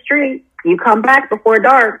past this street. You come back before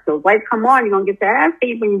dark. Those lights come on. You're going to get your ass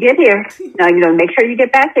beat when you get here. You know, make sure you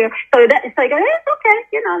get back here. So that, it's like, it's okay.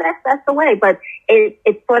 You know, that's the way. But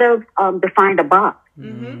it sort of defined a box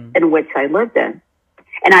in which I lived in.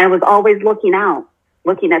 And I was always looking out,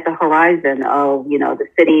 looking at the horizon of, you know, the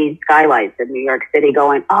city skylights in New York City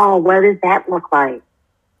going, oh, what does that look like?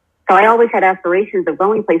 So I always had aspirations of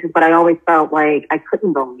going places, but I always felt like I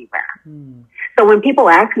couldn't go anywhere. So when people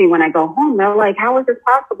ask me when I go home, they're like, how is this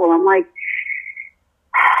possible? I'm like,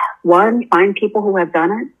 one, find people who have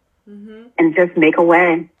done it and just make a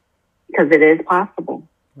way, because it is possible.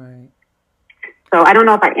 Right. So I don't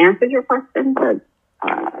know if I answered your question, but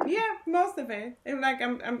yeah, most of it. And like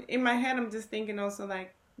I'm in my head, I'm just thinking also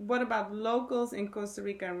like, what about locals in Costa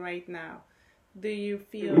Rica right now? Do you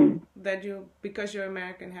feel that because you're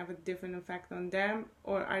American, have a different effect on them,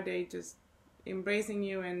 or are they just embracing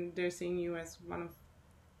you and they're seeing you as one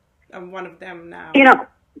of them now? You know,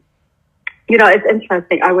 it's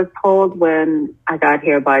interesting. I was told when I got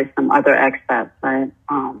here by some other expats, right,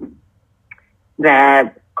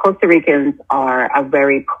 that Costa Ricans are a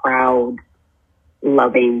very proud,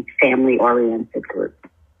 loving, family-oriented group.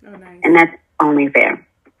 Oh, nice. And that's only fair.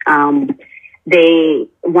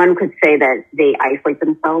 One could say that they isolate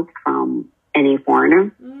themselves from any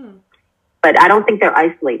foreigner, but I don't think they're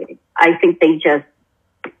isolated. I think they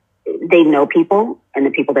know people, and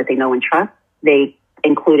the people that they know and trust, they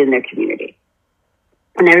include in their community.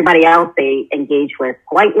 And everybody else they engage with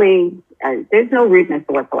politely. There's no rudeness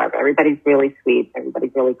whatsoever. Everybody's really sweet.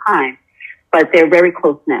 Everybody's really kind, but they're very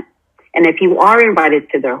close-knit. And if you are invited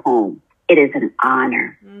to their home, it is an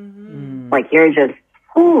honor. Like you're just,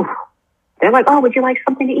 whew. They're like, oh, would you like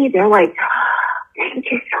something to eat? They're like, oh,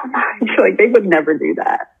 thank you so much. Like they would never do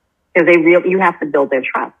that, because you have to build their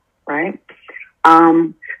trust, right?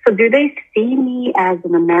 So do they see me as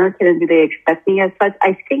an American, and do they expect me as such?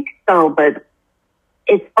 I think so, but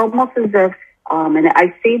it's almost as if, and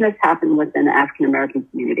I've seen this happen within the African American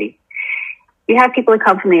community. You have people that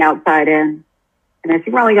come from the outside in, and if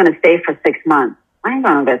you're only going to stay for 6 months, I ain't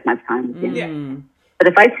going to invest much time with you. Yeah. But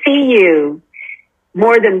if I see you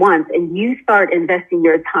more than once and you start investing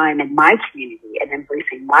your time in my community and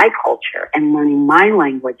embracing my culture and learning my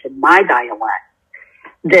language and my dialect,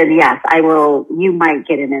 then yes, I will. You might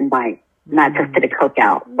get an invite, not just to the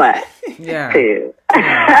cookout, but to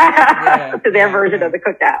their version of the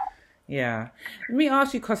cookout. Yeah. Let me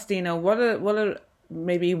ask you, Costina, what are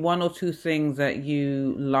maybe one or two things that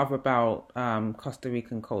you love about Costa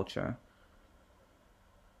Rican culture?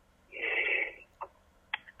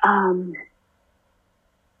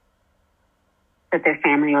 That they're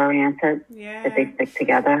family oriented, that they stick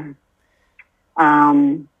together.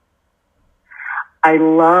 I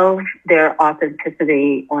love their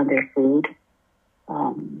authenticity on their food,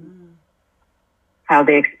 how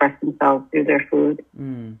they express themselves through their food.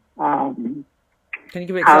 Can you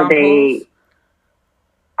give examples?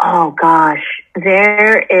 Oh gosh,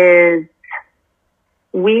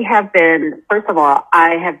 first of all,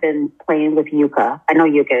 I have been playing with yuca. I know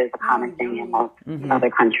yuca is a common thing in most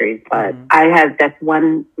other countries, but that's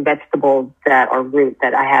one vegetable or root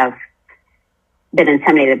that I have been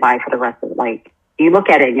intimidated by for the rest of it. Like, you look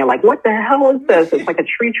at it and you're like, what the hell is this? It's like a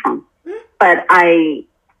tree trunk. But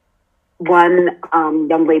one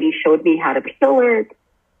young lady showed me how to peel it.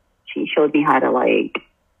 She showed me how to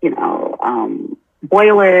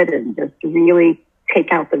boil it and just really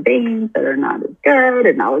take out the veins that are not as good.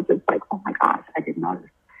 And I was just like, oh my gosh, I didn't know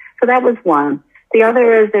this. So that was one. The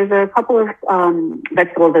other is there's a couple of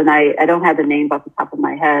vegetables, and I don't have the names off the top of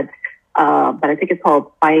my head, but I think it's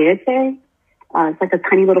called paete. It's like a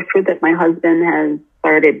tiny little fruit that my husband has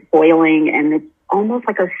started boiling, and it's almost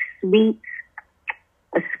like a sweet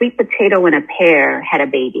potato and a pear had a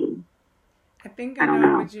baby. I think I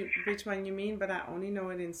know which one you mean, but I only know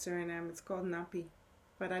it in Suriname. It's called napi,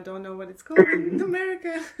 but I don't know what it's called in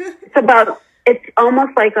America. It's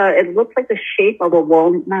almost like it looks like the shape of a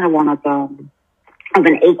walnut, not a walnut, of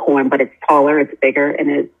an acorn, but it's taller, it's bigger, and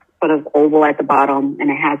it's sort of oval at the bottom, and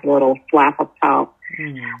it has a little flap up top.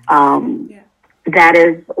 That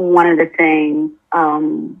is one of the things.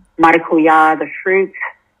 Maracuyá, the fruit.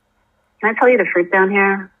 Can I tell you the fruit down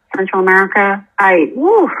here? Central America,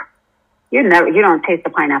 you don't taste the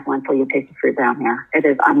pineapple until you taste the fruit down here. It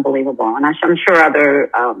is unbelievable. And I'm sure other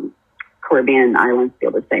Caribbean islands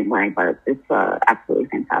feel the same way, but it's absolutely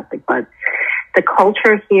fantastic. But the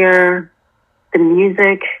culture here, the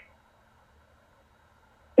music,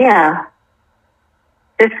 yeah.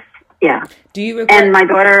 Do you regret... And my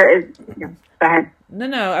daughter is... Yeah, go ahead.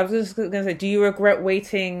 No, I was just going to say, do you regret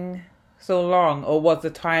waiting so long, or was the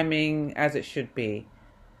timing as it should be?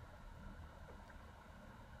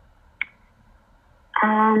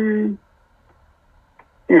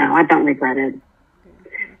 No, I don't regret it.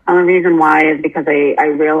 The reason why is because I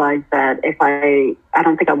realized that if I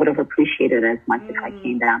don't think I would have appreciated it as much if I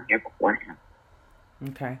came down here beforehand.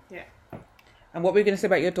 Okay. Yeah. And what were you going to say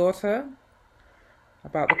about your daughter?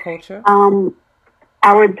 About the culture?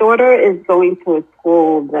 Our daughter is going to a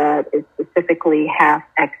school that is specifically half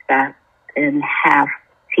expat and half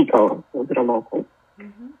Tico, those are the locals.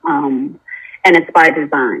 And it's by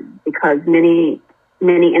design because many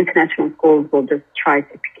international schools will just try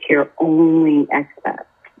to procure only expats,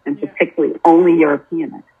 and particularly only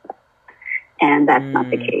European expats. And that's not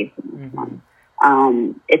the case in this one.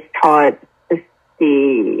 It's taught,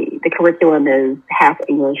 the curriculum is half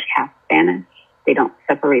English, half Spanish. They don't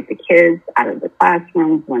separate the kids out of the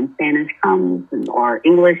classrooms when Spanish comes or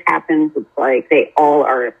English happens. It's like they all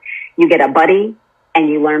are, you get a buddy and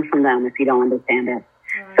you learn from them if you don't understand it.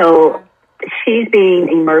 So she's being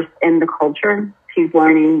immersed in the culture. She's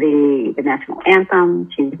learning the national anthem.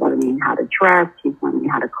 She's learning how to dress. She's learning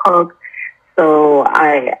how to cook. So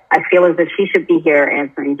I feel as if she should be here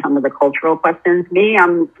answering some of the cultural questions. Me,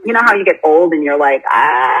 you know how you get old and you're like,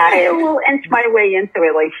 I will inch my way into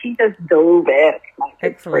it. Like she just dove in. Like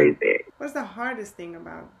it's crazy. What's the hardest thing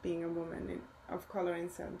about being a woman of color in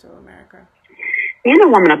Central America? Being a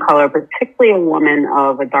woman of color, particularly a woman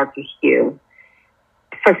of a darker hue,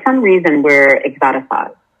 for some reason we're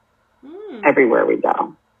exotified everywhere we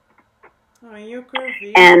go. Oh, and you're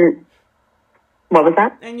curvy. And what was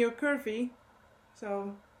that? And you're curvy.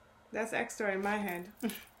 So that's extra in my head.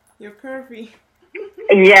 You're curvy.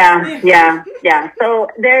 Yeah. So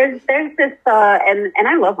there's this, and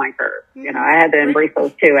I love my curves. You know, I had to embrace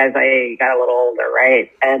those too as I got a little older,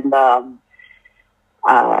 right? And not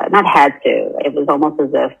had to. It was almost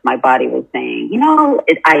as if my body was saying, you know,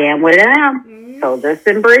 I am what I am. So just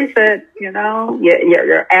embrace it. You know,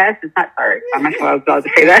 your ass is not. Sorry, I'm not sure I was about to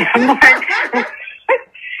say that. I'm like,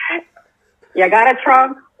 you got a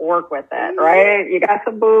trunk, work with it, right? You got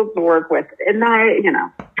some boobs, work with it.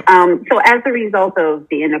 And so as a result of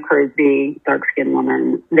being a curvy, dark-skinned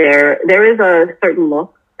woman, there is a certain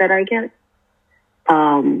look that I get.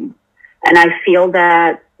 And I feel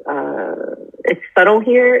that it's subtle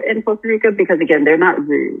here in Costa Rica because, again, they're not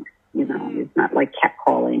rude. You know, it's not like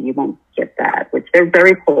catcalling. You won't get that, which they're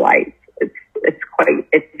very polite. It's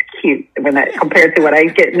cute compared to what I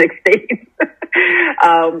get in the States.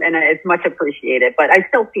 And it's much appreciated, but I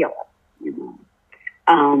still feel it, you know.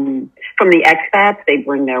 From the expats, they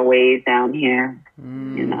bring their ways down here.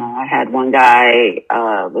 You know, I had one guy,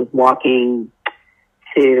 was walking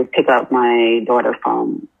to pick up my daughter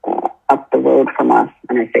from, up the road from us.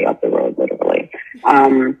 And I say up the road, literally.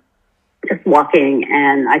 Just walking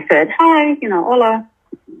and I said, hi, you know, hola.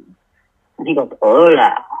 And he goes,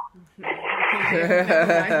 hola.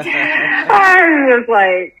 I was just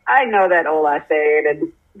like, I know that hola saying,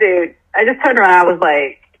 and dude, I just turned around. I was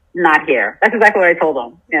like, not here. That's exactly what I told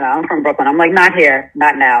him. You know, I'm from Brooklyn. I'm like, not here,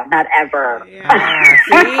 not now, not ever. Yeah,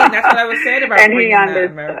 see, that's what I was saying about and bringing he that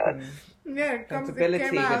understood. American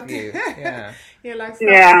sensibility with you. Yeah,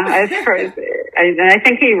 it's crazy. And I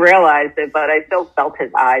think he realized it, but I still felt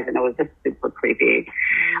his eyes, and it was just super creepy.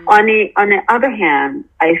 On the other hand,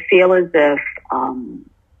 I feel as if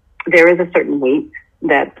there is a certain weight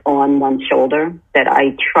that's on one's shoulder that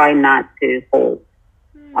I try not to hold.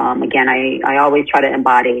 Again, I always try to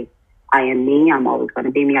embody, I am me. I'm always going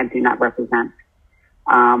to be me. I do not represent.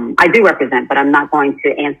 I do represent, but I'm not going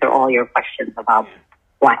to answer all your questions about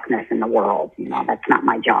blackness in the world. You know, that's not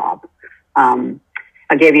my job. I'll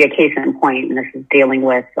give you a case in point, and this is dealing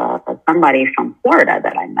with somebody from Florida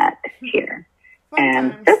that I met here.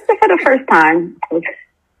 And just for the first time,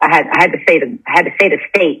 I had to say the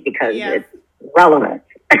state because it's relevant.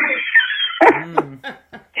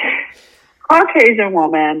 Caucasian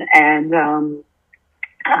woman, and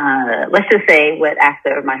let's just say,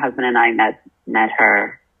 after my husband and I met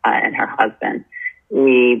her and her husband,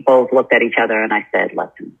 we both looked at each other, and I said,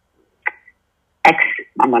 "Listen, X,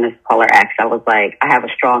 I'm going to call her X." I was like, "I have a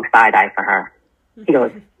strong side eye for her." He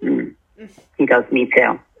goes, He goes, "Me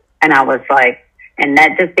too." And I was like, and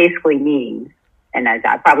that just basically means and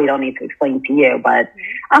I probably don't need to explain to you, but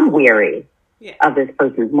I'm weary of this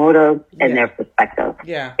person's motive and their perspective.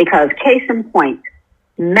 Yeah. Because case in point,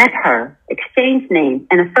 met her, exchanged names,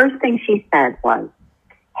 and the first thing she said was,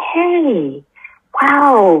 "Hey,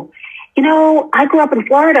 wow, you know, I grew up in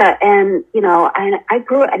Florida, and you know, I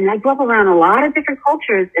grew up around a lot of different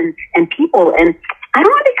cultures and people, and I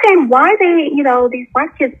don't understand why these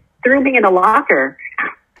black kids threw me in a locker."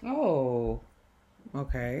 Oh,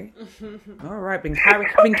 okay, all right. Been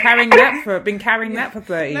carrying that for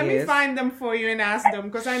 30 years. Let me find them for you and ask them,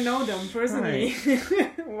 because I know them personally. Right.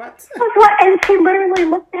 What? And she literally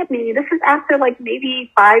looked at me. This is after like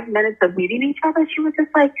maybe 5 minutes of meeting each other. She was just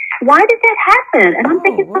like, "Why did that happen?" And I'm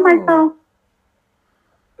thinking to myself,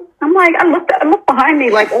 I'm like, I looked behind me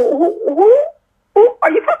like, who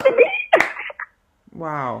are you talking to me?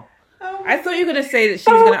 Wow. I thought you were going to say that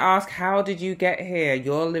she was going to ask, how did you get here?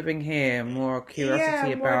 You're living here. More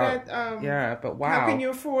curiosity about... but wow. How can you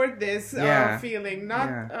afford this feeling?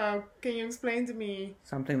 Not, can you explain to me...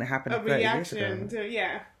 Something that happened 30 years ago.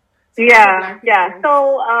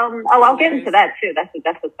 So, I'll get into that too.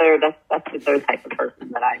 That's the third type of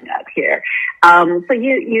person that I met here. So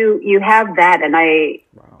you have that, and I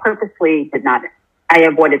purposely did not... I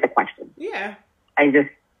avoided the question. Yeah. Because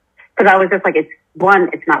I was just like, it's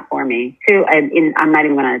not for me. Two, I'm not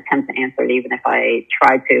even going to attempt to answer it, even if I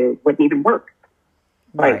tried to. It wouldn't even work,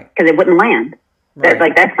 because it wouldn't land.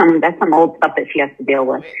 Right. That's some old stuff that she has to deal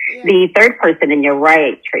with. Yeah. The third person, and you're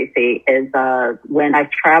right, Tracy, is when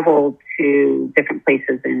I've traveled to different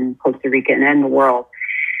places in Costa Rica and in the world,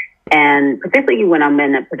 and particularly when I'm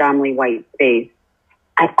in a predominantly white space,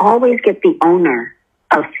 I always get the owner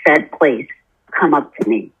of said place come up to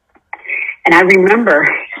me, and I remember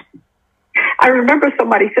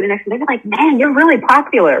somebody sitting next to me. They were like, "Man, you're really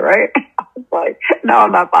popular, right?" I was like, "No,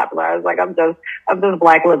 I'm not popular." I was like, I'm just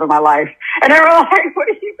black living my life. And they were like, "What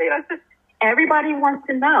do you mean?" I said, "Everybody wants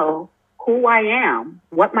to know who I am,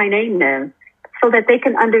 what my name is, so that they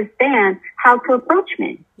can understand how to approach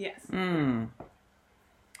me." Yes. Mm.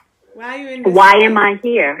 Why am I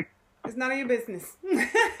here? It's none of your business.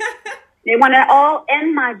 They want to all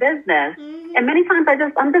end my business. Mm-hmm. And many times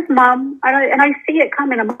I'm just mum, and I see it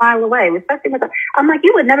coming a mile away, especially I'm like,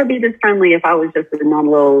 you would never be this friendly if I was just a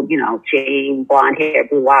normal little, Jane, blonde hair,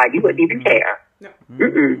 blue eyed. You wouldn't even care. No.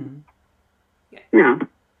 Mm-mm. Yeah. No.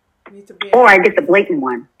 Or I get the blatant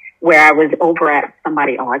one where I was over at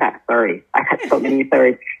somebody. Oh, I got 30. I got so many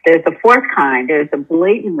 30s. There's the fourth kind. There's the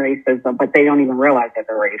blatant racism, but they don't even realize that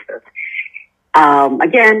they're racist.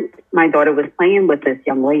 Again, my daughter was playing with this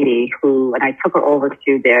young lady and I took her over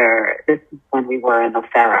to this is when we were in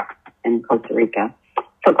Ofera in Costa Rica.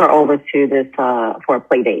 Took her over to this, for a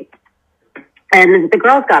play date. And the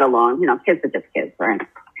girls got along, kids are just kids, right?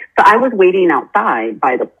 So I was waiting outside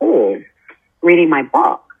by the pool, reading my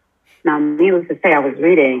book. Now, needless to say, I was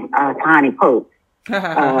reading, Tahani Pope.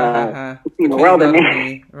 World of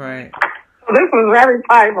Me. Right. So this was very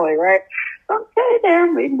timely, right? I'm sitting there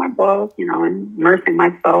reading my book, and immersing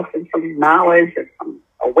myself in some knowledge and some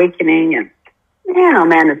awakening. And,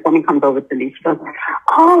 this woman comes over to me. She goes,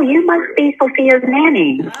 "Oh, you must be Sophia's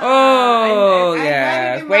nanny." Oh,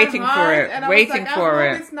 yeah. Waiting for it. Waiting for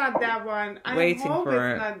it. It's not that one. I hope it's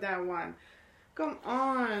not that one. Come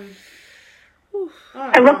on.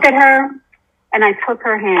 I looked at her, and I took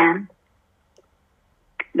her hand.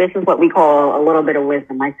 This is what we call a little bit of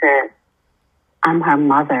wisdom. I said, "I'm her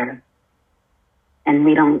mother. And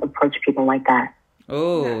we don't approach people like that."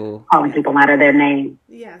 Oh. Calling people out of their name.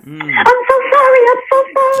 Yes. I'm so sorry. I'm so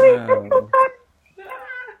sorry.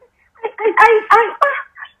 I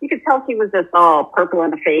you could tell she was just all purple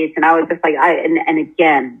in the face. And I was just like, and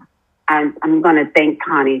again, I'm going to thank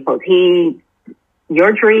Connie, because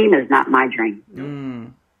your dream is not my dream.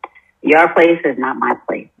 Mm. Your place is not my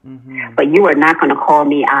place. Mm-hmm. But you are not going to call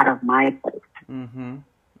me out of my place. Mm-hmm.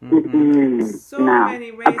 Mm-hmm. So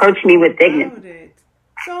many ways. Approach me with dignity.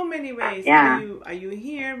 So many ways. Yeah. Are you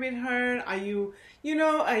here with her? Are you,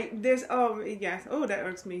 there's, yes. Oh, that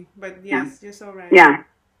irks me. But yes, you're so right. Yeah.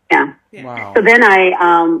 Wow. So then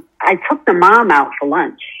I took the mom out for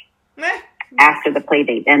lunch after the play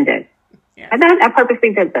date ended. Yeah. And then I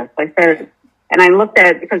purposely did this. I said, and I looked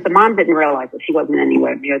at, because the mom didn't realize that she wasn't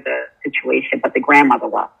anywhere near the situation, but the grandmother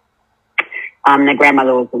was. The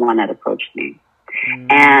grandmother was the one that approached me.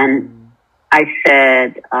 Mm. And I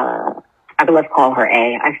said, let's call her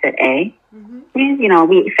A. I said, A,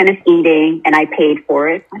 we finished eating and I paid for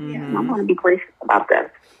it. Mm-hmm. I'm going to be gracious about this.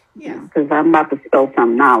 Yeah. Because I'm about to spill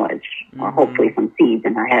some knowledge or hopefully some seeds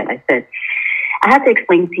in her head. I said, I have to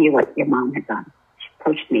explain to you what your mom had done. She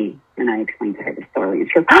approached me and I explained to her the story. And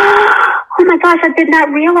she goes, "Oh my gosh, I did not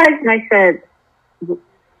realize." And I said,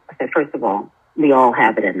 I said, first of all, we all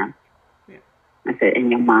have it in us. Yeah. I said,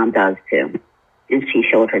 and your mom does too. And she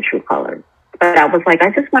showed her true colors. But I was like,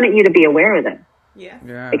 I just wanted you to be aware of this.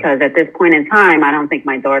 Yeah. Because at this point in time, I don't think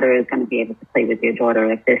my daughter is going to be able to play with your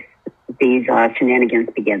daughter if these shenanigans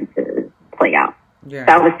begin to play out. Yeah.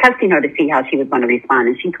 So I was testing her to see how she was going to respond,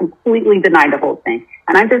 and she completely denied the whole thing.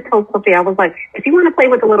 And I just told Sophia, I was like, if you want to play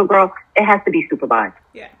with the little girl, it has to be supervised.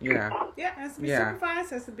 Yeah. Yeah. Yeah, it has to be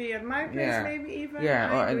supervised, has to be at my place, maybe even.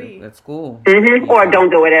 Yeah, I or agree. at school. Mm-hmm. Or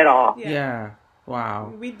don't do it at all. Yeah.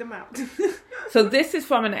 Wow. Weed them out. So this is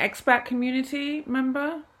from an expat community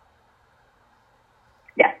member?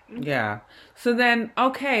 Yeah. Yeah. So then,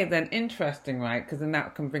 okay, then interesting, right? Because then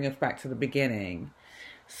that can bring us back to the beginning.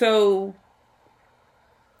 So,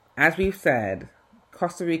 as we've said,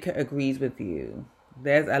 Costa Rica agrees with you.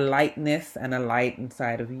 There's a lightness and a light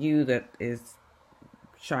inside of you that is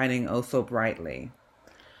shining oh so brightly.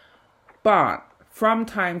 But from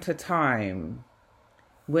time to time,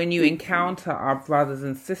 when you encounter our brothers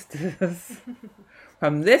and sisters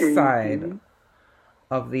from this side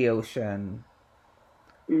of the ocean,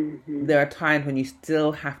 there are times when you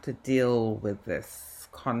still have to deal with this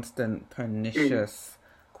constant, pernicious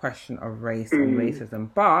question of race and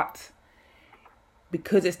racism. But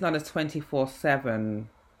because it's not a 24/7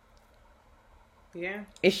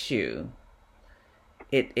 issue,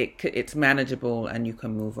 it's manageable and you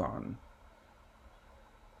can move on.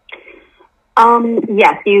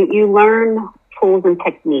 Yes, you learn tools and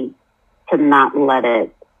techniques to not let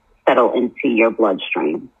it settle into your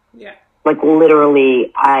bloodstream. Yeah. Like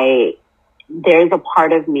literally, there's a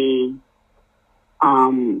part of me,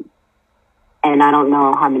 and I don't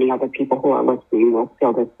know how many other people who are listening will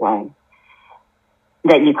feel this way,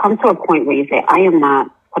 that you come to a point where you say, I am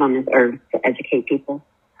not put on this earth to educate people.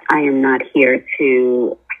 I am not here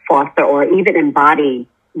to foster or even embody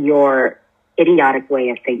your idiotic way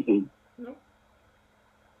of thinking. Nope.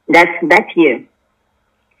 That's you.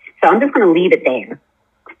 So I'm just going to leave it there.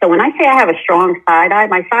 So when I say I have a strong side eye,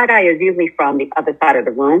 my side eye is usually from the other side of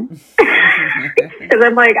the room. Because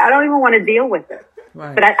I'm like, I don't even want to deal with it.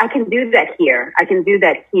 Right. But I can do that here. I can do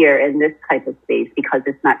that here in this type of space because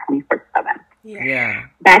it's not 24/7. Yeah.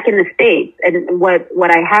 Back in the States, and what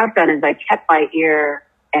I have done is I kept my ear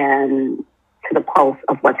and to the pulse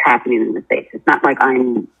of what's happening in the States. It's not like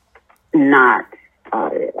I'm not.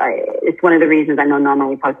 It's one of the reasons I know Norma,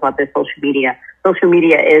 we talked about this, social media. Social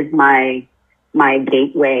media is my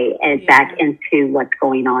gateway and back into what's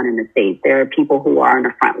going on in the States. There are people who are on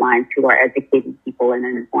the front lines who are educating people and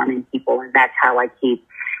informing people, and that's how I keep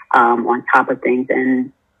on top of things.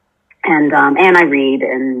 And I read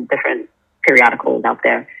in different periodicals out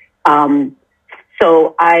there.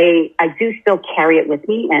 So I do still carry it with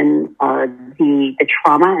me, and the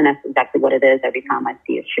trauma, and that's exactly what it is. Every time I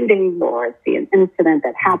see a shooting or I see an incident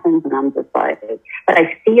that happens, and I'm just like, but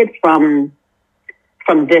I see it from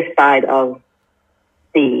this side of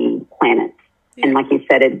the planet. Yeah. And like you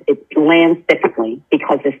said, it lands differently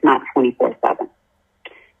because it's not 24/7,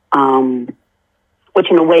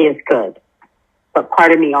 which in a way is good. But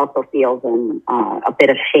part of me also feels a bit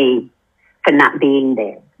of shame for not being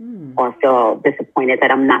there or feel disappointed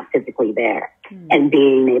that I'm not physically there and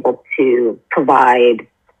being able to provide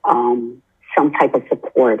some type of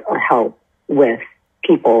support or help with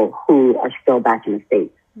people who are still back in the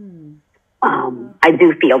States. I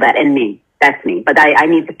do feel that in me. That's me. But I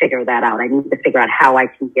need to figure that out. I need to figure out how I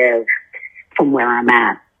can give from where I'm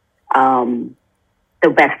at the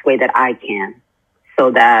best way that I can. So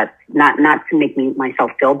that not to make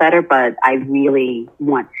myself feel better, but I really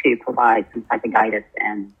want to provide some type of guidance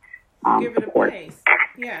and give support. It a place.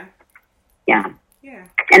 Yeah. Yeah. Yeah.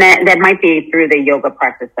 And that might be through the yoga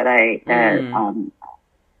practice that I'm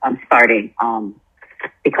starting,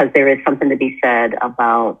 because there is something to be said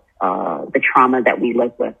about the trauma that we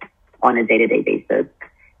live with on a day-to-day basis,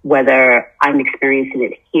 whether I'm experiencing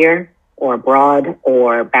it here or abroad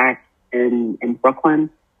or back in Brooklyn.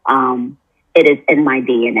 It is in my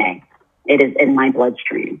DNA. It is in my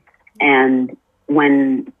bloodstream. And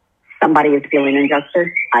when somebody is feeling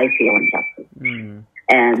injustice, I feel injustice.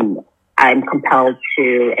 And I'm compelled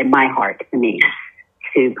to, in my heart, to me,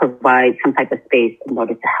 to provide some type of space in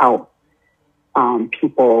order to help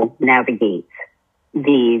people navigate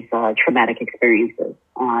these traumatic experiences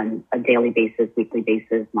on a daily basis, weekly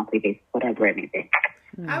basis, monthly basis, whatever it may be.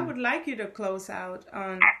 I would like you to close out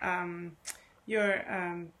on your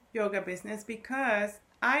yoga business, because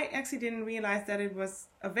I actually didn't realize that it was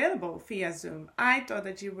available via Zoom. I thought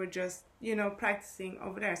that you were just, practicing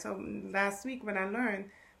over there. So last week when I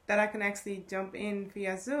learned that I can actually jump in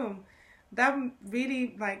via Zoom, that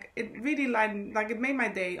really, like, it really lightened, like, it made my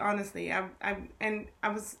day, honestly. I'm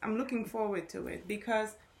looking forward to it,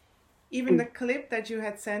 because even the clip that you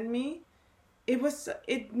had sent me,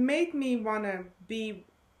 it made me want to be,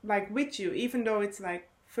 like, with you, even though it's, like,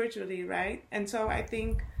 virtually, right? And so I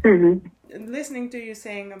think listening to you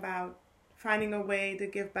saying about finding a way to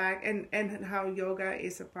give back, and how yoga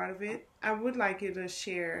is a part of it, I would like you to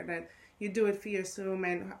share that you do it via Zoom,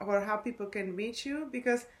 and or how people can reach you,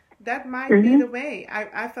 because that might be the way.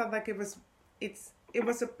 I felt like it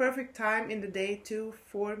was a perfect time in the day too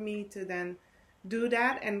for me to then do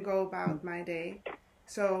that and go about my day.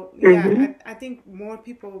 So yeah, I think more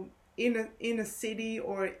people in a city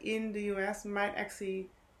or in the US might actually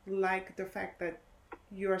like the fact that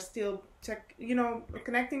you're still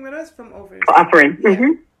connecting with us from overseas. Offering.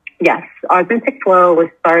 Yeah. Yes. Authentic Flow was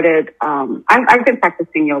started, I've been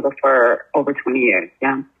practicing yoga for over 20 years.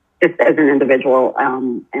 Yeah. Just as an individual.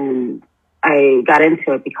 And I got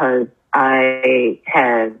into it because I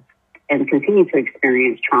have and continue to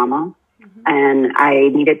experience trauma. And I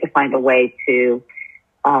needed to find a way to,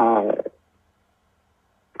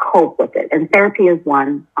 cope with it. And therapy is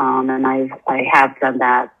one. And I have done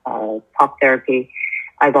that, talk therapy.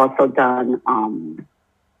 I've also done,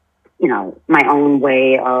 my own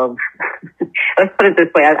way of, let's put it this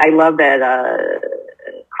way. I love that,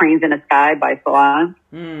 Cranes in the Sky by Solange.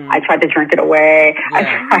 I tried to drink it away.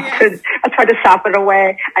 Yeah. I tried to shop it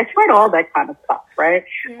away. I tried all that kind of stuff, right?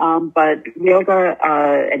 Yeah. But yoga,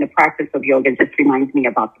 and the practice of yoga just reminds me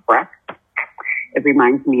about the breath. It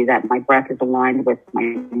reminds me that my breath is aligned with my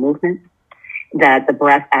movement, that the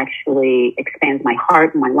breath actually expands my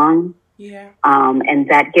heart and my lungs. Yeah. And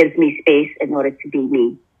that gives me space in order to be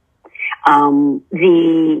me.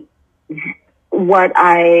 What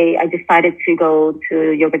I decided to go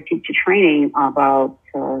to yoga teacher training about,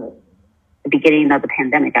 the beginning of the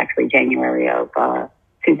pandemic, actually January of,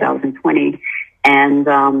 2020. And,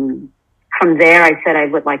 from there I said I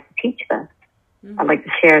would like to teach this. I'd like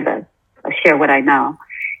to share what I know.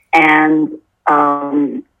 And,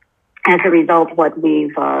 as a result, what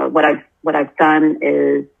I've done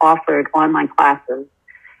is offered online classes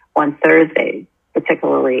on Thursdays,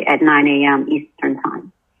 particularly at 9 a.m. Eastern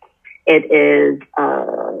time. It is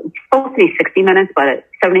supposed to be 60 minutes, but it's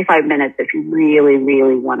 75 minutes if you really,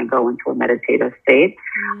 really want to go into a meditative state.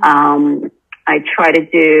 I try to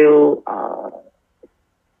do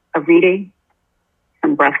a reading,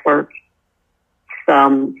 some breath work,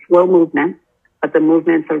 some slow movements, but the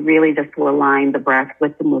movements are really just to align the breath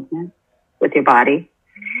with the movement, with your body.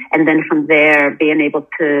 And then from there, being able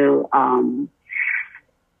to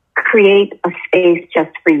create a space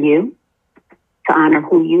just for you to honor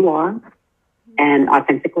who you are and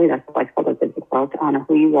authentically. That's what I call authentic flow, to honor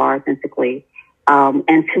who you are authentically,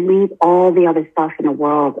 and to leave all the other stuff in the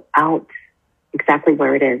world out exactly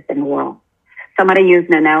where it is in the world. Somebody used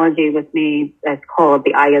an analogy with me that's called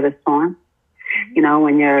the eye of the storm. You know,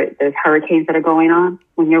 when there's hurricanes that are going on,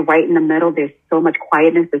 when you're right in the middle, there's so much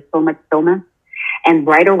quietness, there's so much stillness. And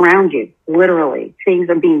right around you, literally, things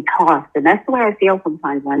are being tossed. And that's the way I feel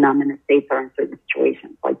sometimes when I'm in the States or in certain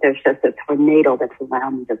situations. Like there's just a tornado that's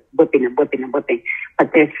around me, just whipping and whipping and whipping.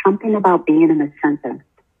 But there's something about being in the center,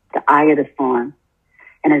 the eye of the storm.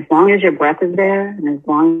 And as long as your breath is there, and as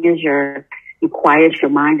long as you quiet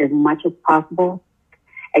your mind as much as possible,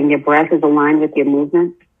 and your breath is aligned with your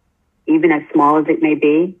movement, even as small as it may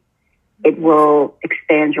be, it will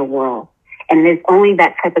expand your world. And it's only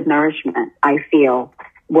that type of nourishment, I feel,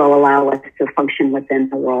 will allow us to function within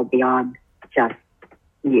the world beyond just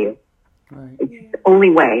you. Right. It's the only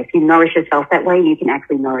way. If you nourish yourself that way, you can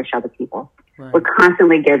actually nourish other people. Right. We're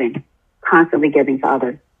constantly giving to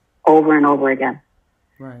others over and over again.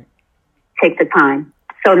 Right. Take the time.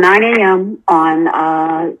 So 9 a.m.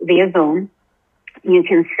 on via Zoom, you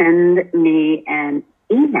can send me an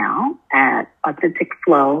email at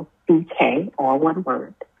authenticflowbk, all one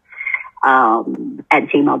word, at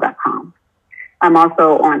gmail.com. I'm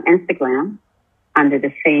also on Instagram under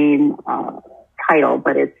the same title,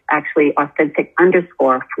 but it's actually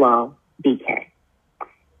authentic_flow BK.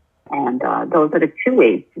 And those are the two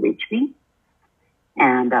ways to reach me.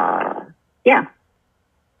 And yeah.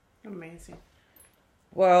 Amazing.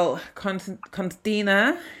 Well,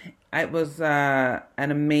 Constantina, it was an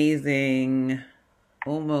amazing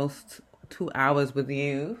almost 2 hours with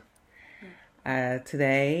you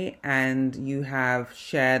today, and you have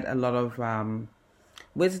shared a lot of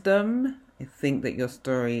wisdom. I think that your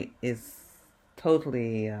story is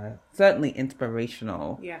totally, certainly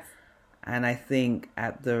inspirational. Yes. And I think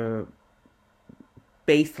at the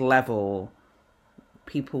base level,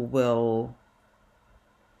 people will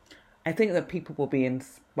I think that people will be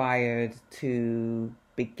inspired to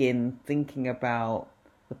begin thinking about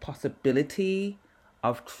the possibility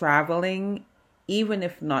of traveling, even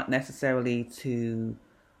if not necessarily to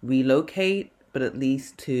relocate, but at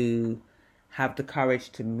least to have the courage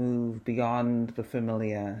to move beyond the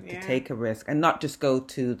familiar, to take a risk, and not just go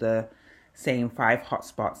to the same 5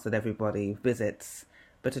 hotspots that everybody visits,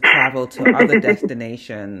 but to travel to other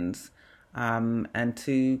destinations, and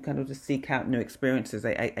to kind of just seek out new experiences.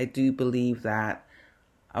 I do believe that,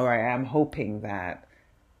 or I am hoping that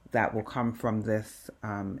will come from this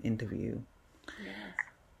interview. Yes.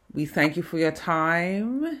 We thank you for your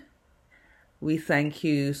time. We thank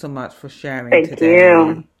you so much for sharing today.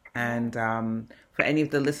 Thank you. And for any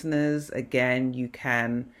of the listeners, again, you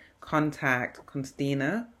can contact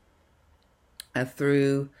Constantina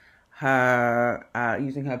through her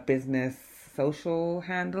using her business social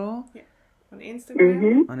handle. Yeah. On Instagram.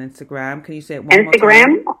 Mm-hmm. On Instagram. Can you say it one more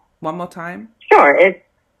time? One more time? Sure. It's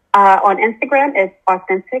on Instagram, it's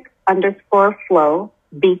authentic_flow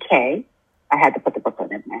BK. I had to put the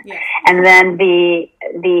Brooklyn in there. Yes. And then the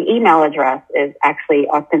email address is actually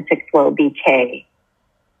authenticflowbk,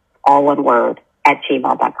 all one word,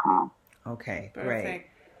 @gmail.com. Okay, perfect. Great.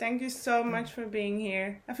 Thank you so much for being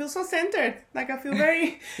here. I feel so centered. Like I feel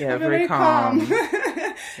very, very calm.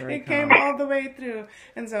 It came all the way through.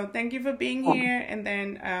 And so thank you for being here. And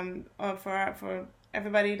then for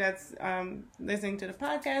everybody that's listening to the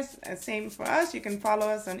podcast, same for us. You can follow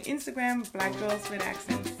us on Instagram, Black Girls with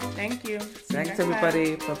Accents. Thank you. Thanks,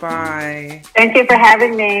 everybody. Bye-bye. Thank you for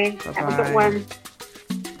having me. Bye-bye. Have a good one.